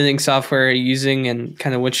what editing software are you using, and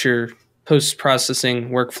kind of what your post-processing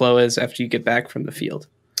workflow is after you get back from the field?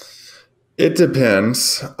 It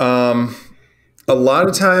depends. A lot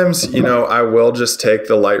of times, I will just take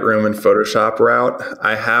the Lightroom and Photoshop route.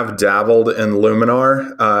 I have dabbled in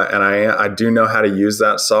Luminar, and I do know how to use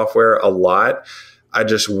that software a lot. I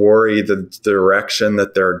just worry the direction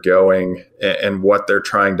that they're going and what they're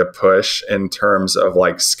trying to push in terms of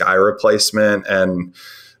like sky replacement and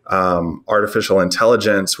artificial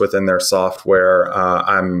intelligence within their software.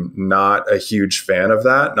 I'm not a huge fan of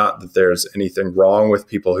that. Not that there's anything wrong with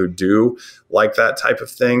people who do like that type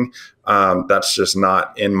of thing. That's just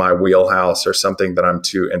not in my wheelhouse or something that I'm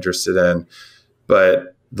too interested in.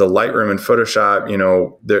 But the Lightroom and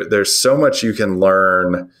Photoshop, there's so much you can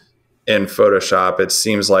learn in Photoshop. It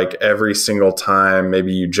seems like every single time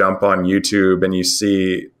maybe you jump on YouTube and you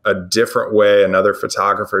see a different way another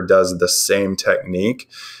photographer does the same technique,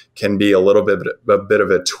 can be a bit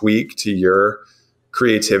of a tweak to your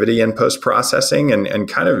creativity in post-processing and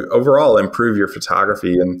kind of overall improve your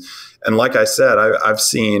photography. And like I said, I've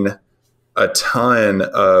seen a ton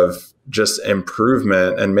of just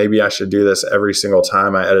improvement, and maybe I should do this every single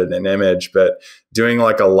time I edit an image, but doing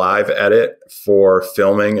like a live edit for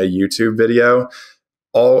filming a YouTube video,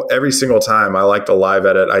 every single time I like the live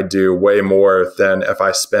edit I do way more than if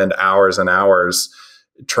I spend hours and hours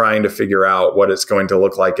trying to figure out what it's going to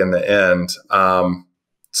look like in the end.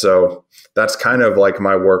 So that's kind of like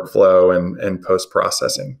my workflow and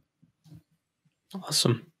post-processing.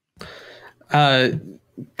 Awesome.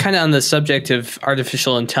 Kind of on the subject of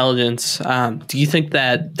artificial intelligence, do you think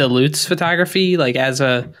that dilutes photography like as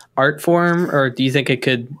a art form, or do you think it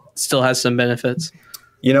could still have some benefits?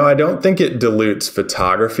 I don't think it dilutes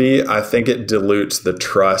photography. I think it dilutes the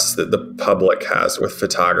trust that the public has with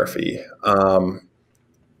photography.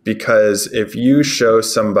 Because if you show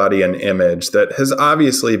somebody an image that has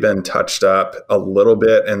obviously been touched up a little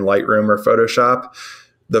bit in Lightroom or Photoshop,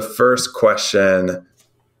 the first question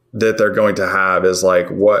that they're going to have is like,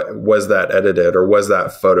 what was that edited or was that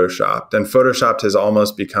Photoshopped? And Photoshopped has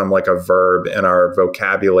almost become like a verb in our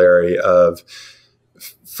vocabulary of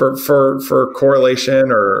for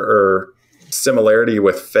correlation or similarity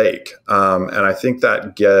with fake. And I think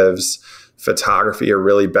that gives photography a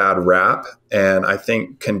really bad rap. And I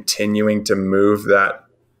think continuing to move that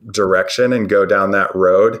direction and go down that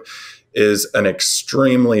road is an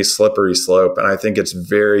extremely slippery slope. And I think it's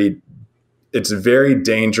very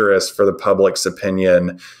dangerous for the public's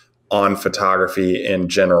opinion on photography in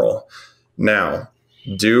general. Now,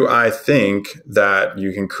 do I think that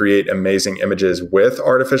you can create amazing images with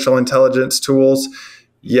artificial intelligence tools?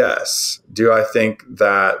 Yes. Do I think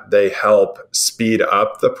that they help speed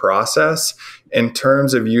up the process? In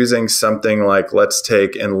terms of using something like, let's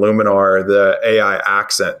take in Luminar, the AI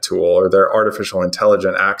accent tool or their artificial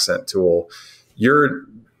intelligent accent tool, you're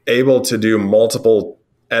able to do multiple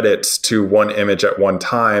edits to one image at one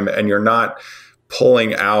time, and you're not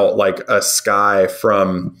pulling out like a sky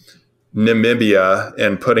from Namibia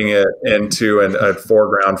and putting it into a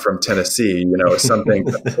foreground from Tennessee, something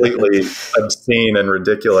completely obscene and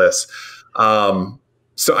ridiculous.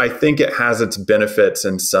 So I think it has its benefits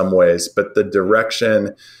in some ways, but the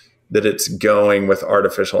direction that it's going with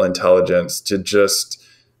artificial intelligence to just,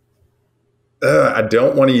 I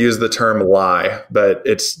don't want to use the term lie, but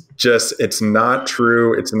it's not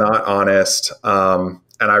true. It's not honest. And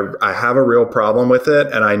I have a real problem with it.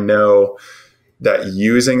 And I know that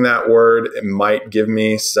using that word, it might give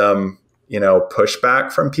me some,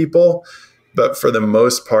 pushback from people. But for the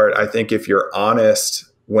most part, I think if you're honest,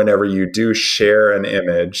 whenever you do share an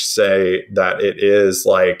image, say that it is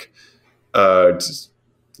like, an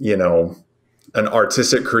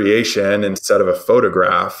artistic creation instead of a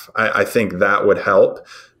photograph, I think that would help.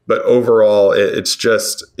 But overall,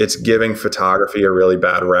 it's giving photography a really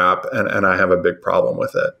bad rap, and I have a big problem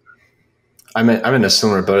with it. I'm in a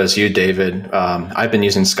similar boat as you, David. I've been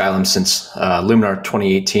using Skylum since Luminar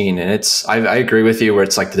 2018, and I agree with you where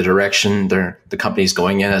it's like the direction the company's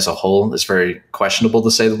going in as a whole is very questionable,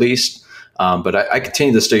 to say the least. But I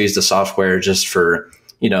continue to still use the software just for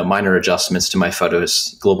minor adjustments to my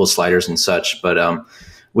photos, global sliders and such. But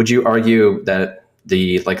would you argue that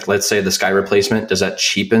let's say the sky replacement, does that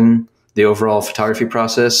cheapen the overall photography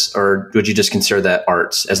process, or would you just consider that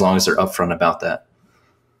art as long as they're upfront about that?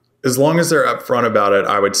 As long as they're upfront about it,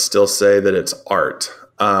 I would still say that it's art,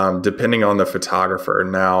 depending on the photographer.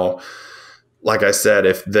 Now, like I said,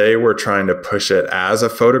 if they were trying to push it as a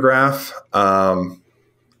photograph, I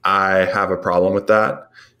have a problem with that.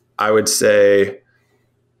 I would say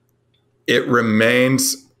it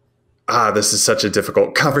remains, this is such a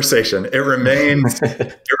difficult conversation. It remains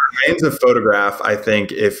a photograph, I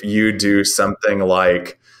think, if you do something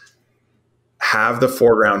like have the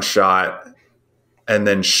foreground shot and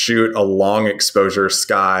then shoot a long exposure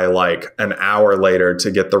sky like an hour later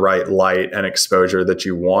to get the right light and exposure that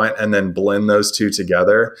you want, and then blend those two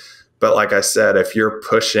together. But like I said, if you're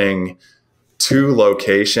pushing two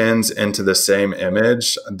locations into the same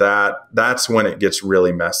image, that's when it gets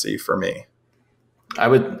really messy for me. I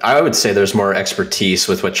would say there's more expertise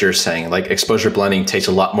with what you're saying. Like exposure blending takes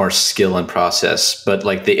a lot more skill and process, but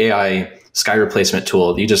like the AI sky replacement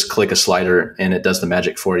tool, you just click a slider and it does the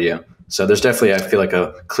magic for you. So there's definitely, I feel like,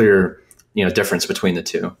 a clear, difference between the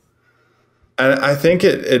two. And I think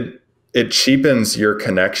it cheapens your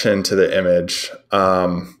connection to the image,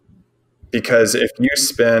 because if you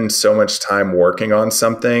spend so much time working on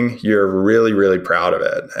something, you're really, really proud of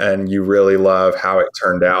it, and you really love how it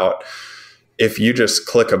turned out. If you just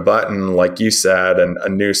click a button, like you said, and a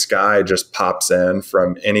new sky just pops in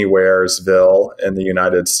from anywheresville in the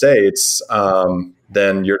United States,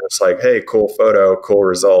 then you're just like, hey, cool photo, cool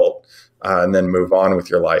result. And then move on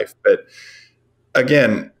with your life. But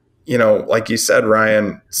again, like you said,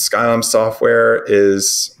 Ryan, Skylum software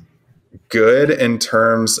is good in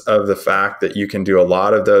terms of the fact that you can do a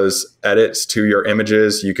lot of those edits to your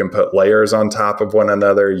images. You can put layers on top of one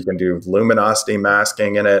another. You can do luminosity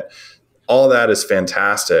masking in it. All that is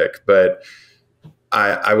fantastic. But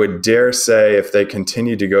I would dare say if they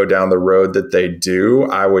continue to go down the road that they do,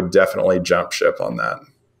 I would definitely jump ship on that.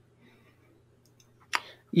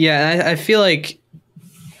 Yeah, I feel like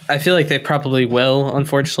they probably will,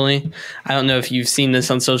 unfortunately. I don't know if you've seen this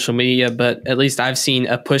on social media, but at least I've seen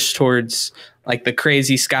a push towards like the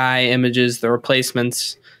crazy sky images, the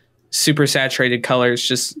replacements, super saturated colors,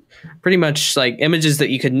 just pretty much like images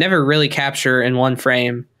that you could never really capture in one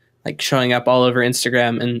frame, like showing up all over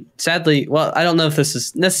Instagram. And sadly, well, I don't know if this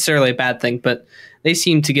is necessarily a bad thing, but they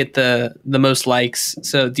seem to get the most likes.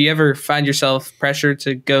 So do you ever find yourself pressured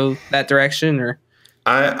to go that direction, or?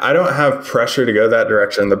 I don't have pressure to go that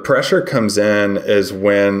direction. The pressure comes in is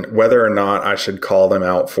whether or not I should call them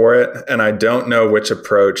out for it. And I don't know which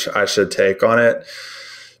approach I should take on it,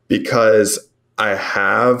 because I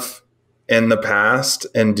have in the past,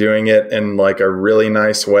 and doing it in like a really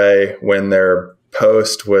nice way when their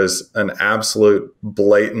post was an absolute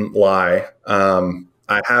blatant lie.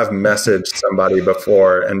 I have messaged somebody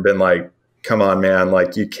before and been like, come on, man,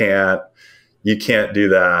 like you can't do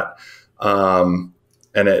that. And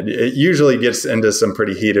it usually gets into some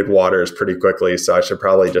pretty heated waters pretty quickly. So I should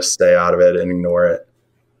probably just stay out of it and ignore it.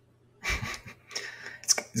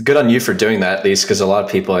 It's good on you for doing that, at least, because a lot of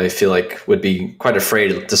people, I feel like, would be quite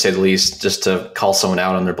afraid, to say the least, just to call someone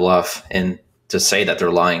out on their bluff and to say that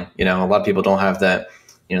they're lying. You know, a lot of people don't have that,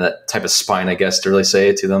 you know, that type of spine, I guess, to really say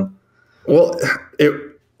it to them. Well,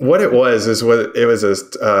 it was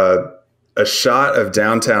a shot of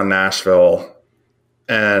downtown Nashville,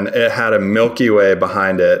 and it had a Milky Way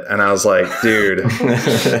behind it. And I was like, dude,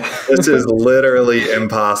 this is literally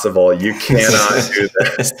impossible. You cannot do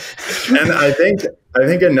this. And I think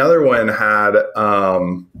another one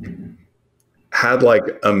had like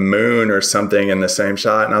a moon or something in the same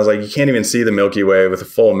shot. And I was like, you can't even see the Milky Way with a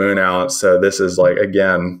full moon out. So this is like,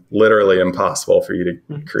 again, literally impossible for you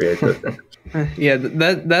to create this. Yeah,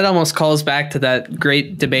 that almost calls back to that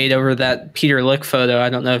great debate over that Peter Lick photo. I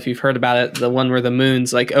don't know if you've heard about it, the one where the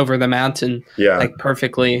moon's like over the mountain, like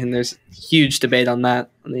perfectly, and there's huge debate on that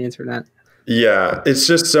on the internet. Yeah, it's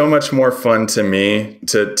just so much more fun to me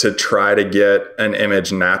to try to get an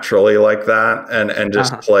image naturally like that and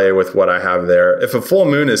just play with what I have there. If a full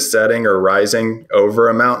moon is setting or rising over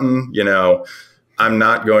a mountain, you know, I'm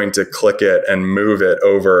not going to click it and move it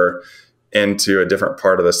over into a different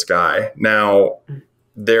part of the sky. Now,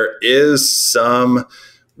 there is some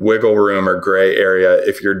wiggle room or gray area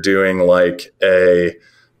if you're doing like a,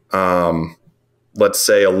 let's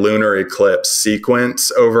say a lunar eclipse sequence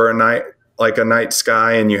over a night, like a night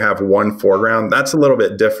sky, and you have one foreground. That's a little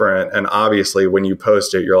bit different. And obviously when you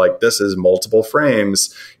post it, you're like, this is multiple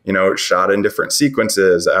frames, you know, shot in different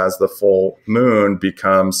sequences as the full moon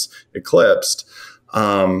becomes eclipsed.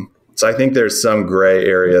 So I think there's some gray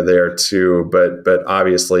area there too, but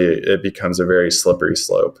obviously it becomes a very slippery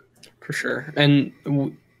slope. For sure. And,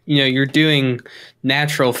 you know, you're doing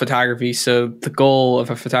natural photography. So the goal of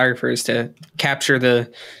a photographer is to capture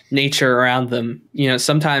the nature around them. You know,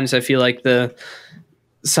 sometimes I feel like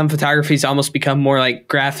some photography's almost become more like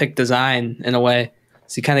graphic design in a way.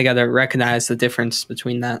 So you kind of got to recognize the difference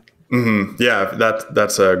between that. Mm-hmm. Yeah,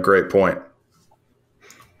 that's a great point.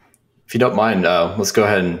 If you don't mind, let's go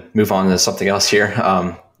ahead and move on to something else here.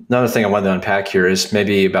 Another thing I wanted to unpack here is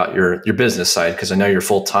maybe about your business side, because I know you're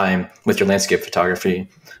full-time with your landscape photography,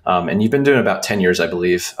 and you've been doing it about 10 years, I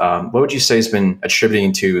believe. What would you say has been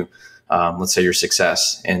attributing to, let's say, your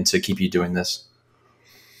success and to keep you doing this?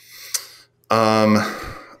 I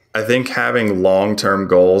think having long-term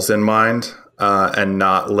goals in mind and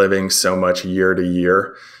not living so much year to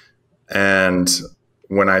year. And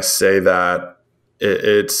when I say that,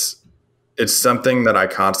 it's something that I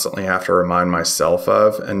constantly have to remind myself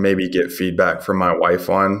of, and maybe get feedback from my wife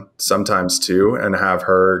on sometimes too, and have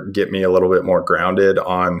her get me a little bit more grounded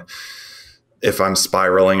on if I'm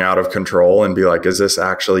spiraling out of control, and be like, is this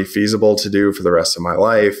actually feasible to do for the rest of my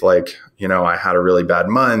life? Like, you know, I had a really bad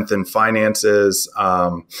month in finances.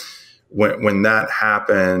 When that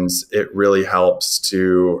happens, it really helps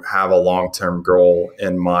to have a long-term goal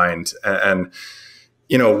in mind. And,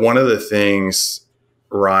 you know, one of the things,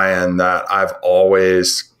 Ryan, that I've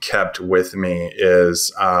always kept with me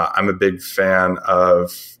is I'm a big fan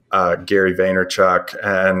of Gary Vaynerchuk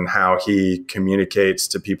and how he communicates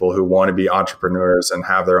to people who want to be entrepreneurs and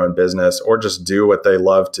have their own business, or just do what they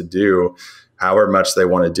love to do, however much they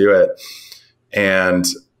want to do it. And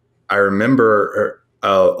I remember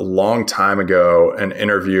a long time ago, an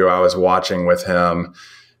interview I was watching with him,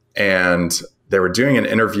 and they were doing an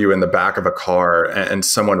interview in the back of a car, and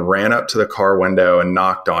someone ran up to the car window and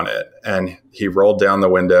knocked on it. And he rolled down the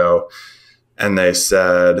window, and they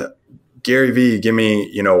said, Gary V, give me,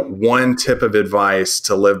 you know, one tip of advice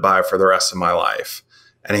to live by for the rest of my life.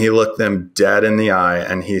 And he looked them dead in the eye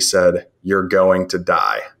and he said, you're going to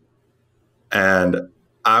die. And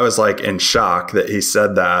I was like in shock that he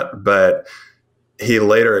said that, but he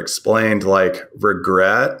later explained, like,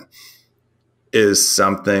 regret is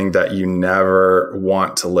something that you never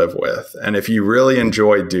want to live with. And if you really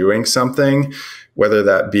enjoy doing something, whether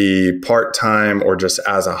that be part-time or just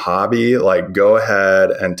as a hobby, like, go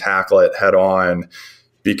ahead and tackle it head on.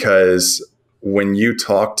 Because when you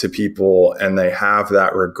talk to people and they have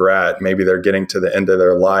that regret, maybe they're getting to the end of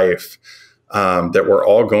their life, that we're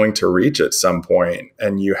all going to reach at some point,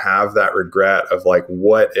 and you have that regret of like,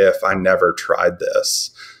 what if I never tried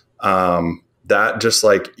this? That just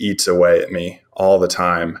like eats away at me all the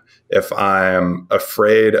time. if I'm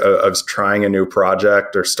afraid of trying a new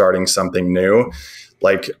project or starting something new,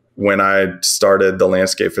 like when I started the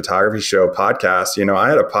Landscape Photography Show podcast, I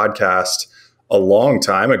had a podcast a long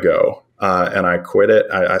time ago, and I quit it.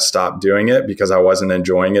 I stopped doing it because I wasn't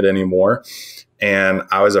enjoying it anymore. And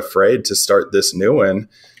I was afraid to start this new one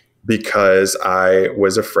because I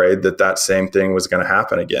was afraid that same thing was going to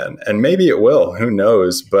happen again. And maybe it will, who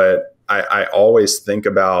knows? But I always think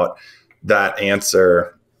about that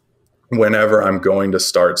answer whenever I'm going to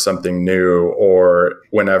start something new, or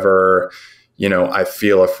whenever, I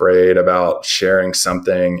feel afraid about sharing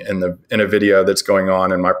something in a video that's going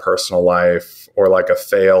on in my personal life, or like a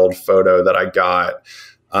failed photo that I got.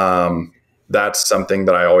 That's something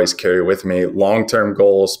that I always carry with me. Long-term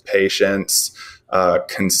goals, patience,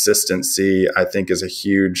 consistency, I think is a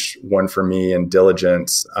huge one for me, and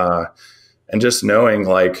diligence, and just knowing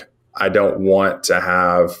like I don't want to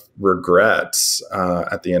have regrets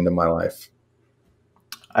at the end of my life.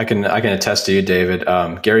 I can attest to you, David.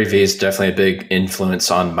 Gary Vee is definitely a big influence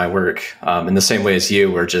on my work. In the same way as you,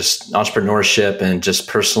 we're just entrepreneurship and just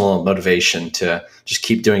personal motivation to just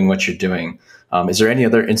keep doing what you're doing. Is there any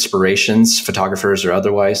other inspirations, photographers or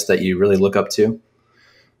otherwise, that you really look up to?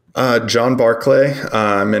 John Barclay,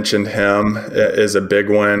 I mentioned him, is a big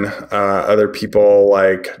one. Other people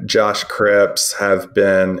like Josh Cripps have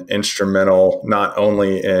been instrumental not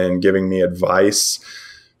only in giving me advice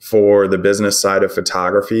for the business side of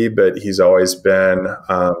photography, but he's always been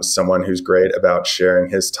someone who's great about sharing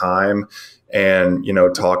his time and,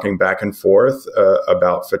 talking back and forth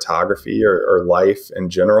about photography or life in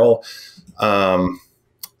general.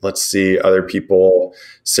 Let's see, other people.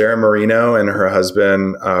 Sarah Marino and her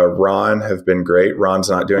husband, Ron, have been great. Ron's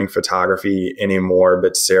not doing photography anymore,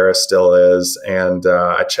 but Sarah still is. And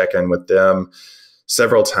I check in with them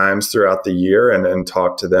several times throughout the year and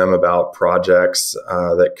talk to them about projects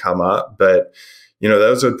that come up. But,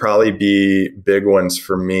 those would probably be big ones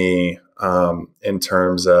for me in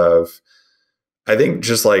terms of, I think,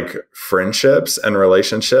 just like friendships and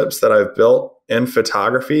relationships that I've built in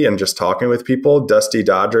photography and just talking with people. Dusty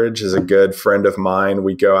Doddridge is a good friend of mine.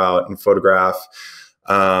 We go out and photograph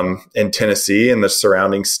in Tennessee and the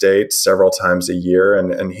surrounding states several times a year.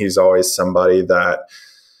 And he's always somebody that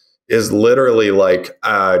is literally like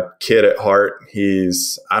a kid at heart.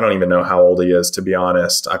 I don't even know how old he is, to be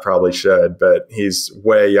honest. I probably should, but he's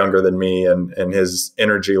way younger than me, and his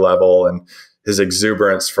energy level and his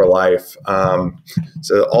exuberance for life.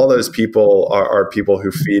 So all those people are people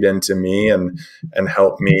who feed into me and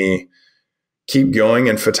help me keep going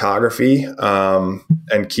in photography and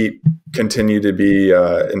continue to be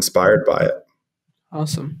inspired by it.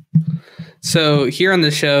 Awesome. So here on the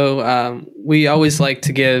show, we always like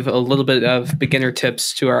to give a little bit of beginner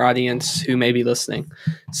tips to our audience who may be listening.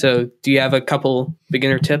 So do you have a couple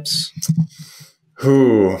beginner tips?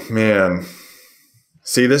 Ooh, man.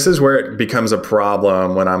 See, this is where it becomes a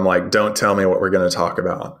problem when I'm like, don't tell me what we're going to talk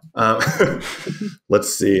about.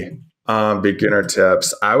 Let's see. Beginner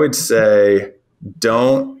tips. I would say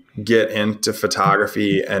don't get into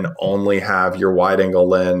photography and only have your wide angle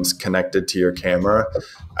lens connected to your camera.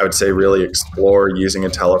 I would say really explore using a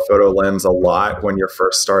telephoto lens a lot when you're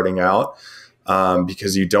first starting out,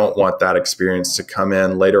 because you don't want that experience to come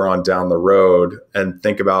in later on down the road and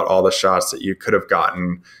think about all the shots that you could have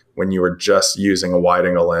gotten when you were just using a wide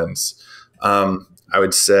angle lens. I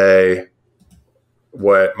would say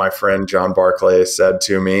what my friend John Barclay said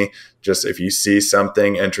to me, just if you see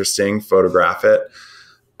something interesting, photograph it.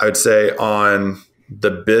 I would say on the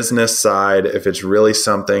business side, if it's really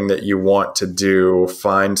something that you want to do,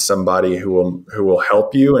 find somebody who will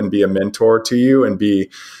help you and be a mentor to you and be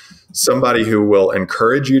somebody who will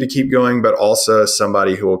encourage you to keep going, but also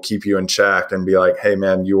somebody who will keep you in check and be like, hey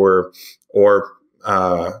man,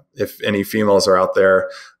 if any females are out there,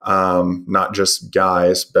 not just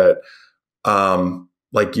guys, but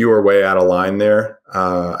like you were way out of line there.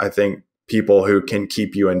 I think people who can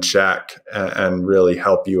keep you in check and really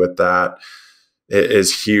help you with that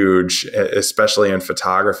is huge, especially in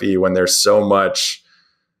photography when there's so much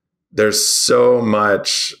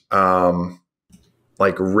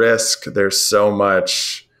like risk. There's so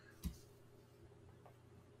much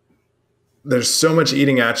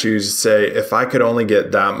eating at you to say, if I could only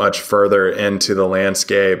get that much further into the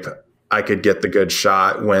landscape, I could get the good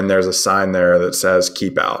shot when there's a sign there that says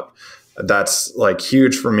keep out. That's like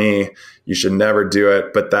huge for me. You should never do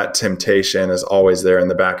it, but that temptation is always there in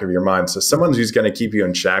the back of your mind. So someone who's going to keep you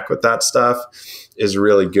in check with that stuff is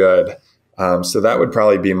really good. So that would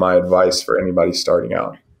probably be my advice for anybody starting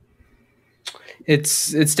out.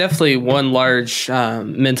 It's definitely one large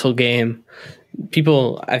mental game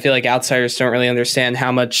people, I feel like outsiders don't really understand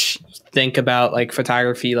how much think about like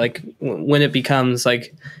photography, like when it becomes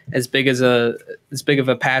like as big of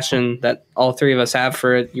a passion that all three of us have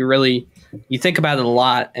for it, you think about it a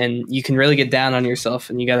lot, and you can really get down on yourself,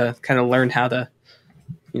 and you got to kind of learn how to,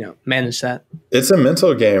 manage that. It's a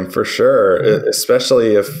mental game for sure,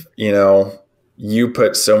 especially if, you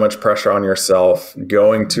put so much pressure on yourself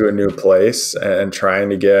going to a new place and trying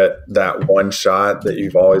to get that one shot that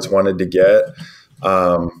you've always wanted to get.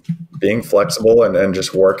 Being flexible and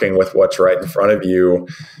just working with what's right in front of you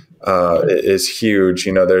is huge.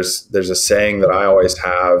 There's a saying that I always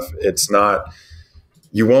have. It's not,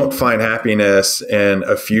 you won't find happiness in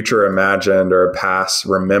a future imagined or a past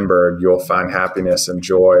remembered. You'll find happiness and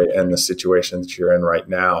joy in the situation that you're in right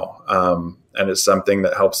now. And it's something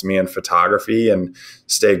that helps me in photography and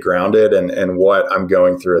stay grounded in what I'm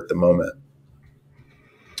going through at the moment.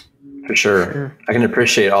 For sure. I can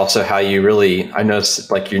appreciate also how you really, I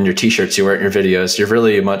noticed like in your t-shirts you wear in your videos, you're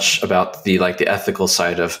really much about the ethical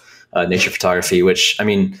side of nature photography, which, I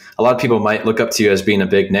mean, a lot of people might look up to you as being a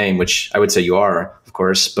big name, which I would say you are, of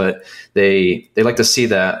course, but they like to see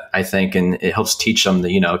that, I think, and it helps teach them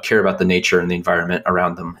to, care about the nature and the environment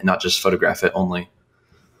around them and not just photograph it only.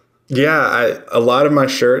 Yeah, a lot of my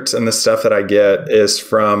shirts and the stuff that I get is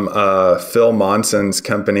from Phil Monson's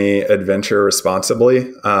company, Adventure Responsibly,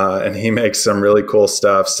 and he makes some really cool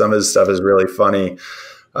stuff. Some of his stuff is really funny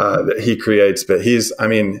that he creates, but he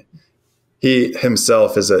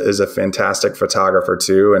himself is a fantastic photographer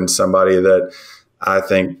too, and somebody that I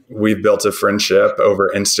think we've built a friendship over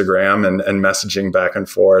Instagram and messaging back and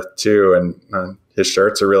forth too, and his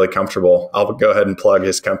shirts are really comfortable. I'll go ahead and plug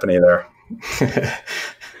his company there.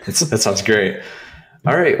 That sounds great.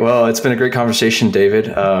 All right. Well, it's been a great conversation, David.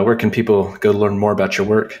 Where can people go to learn more about your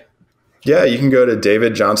work? Yeah, you can go to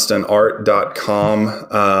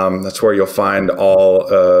davidjohnstonart.com. That's where you'll find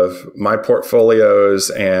all of my portfolios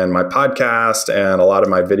and my podcast and a lot of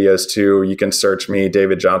my videos too. You can search me,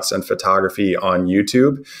 David Johnston Photography, on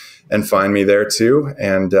YouTube and find me there too.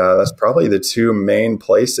 And that's probably the two main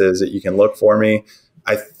places that you can look for me.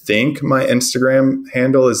 I think my Instagram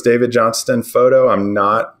handle is David Johnston Photo. I'm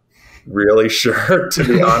not really sure, to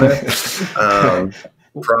be honest.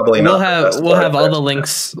 Probably not. We'll have all the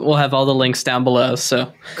links. We'll have all the links down below.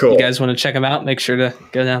 So cool. If you guys want to check them out, make sure to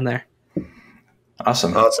go down there.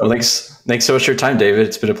 Awesome. Well, thanks so much for your time, David.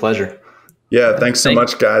 It's been a pleasure. Yeah. Thanks so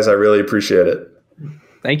much, guys. I really appreciate it.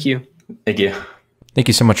 Thank you. Thank you. Thank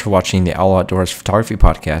you so much for watching the All Outdoors Photography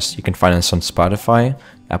Podcast. You can find us on Spotify,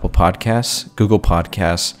 Apple Podcasts, Google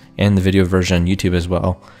Podcasts, and the video version on YouTube as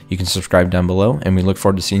well. You can subscribe down below, and we look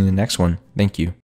forward to seeing you in the next one. Thank you.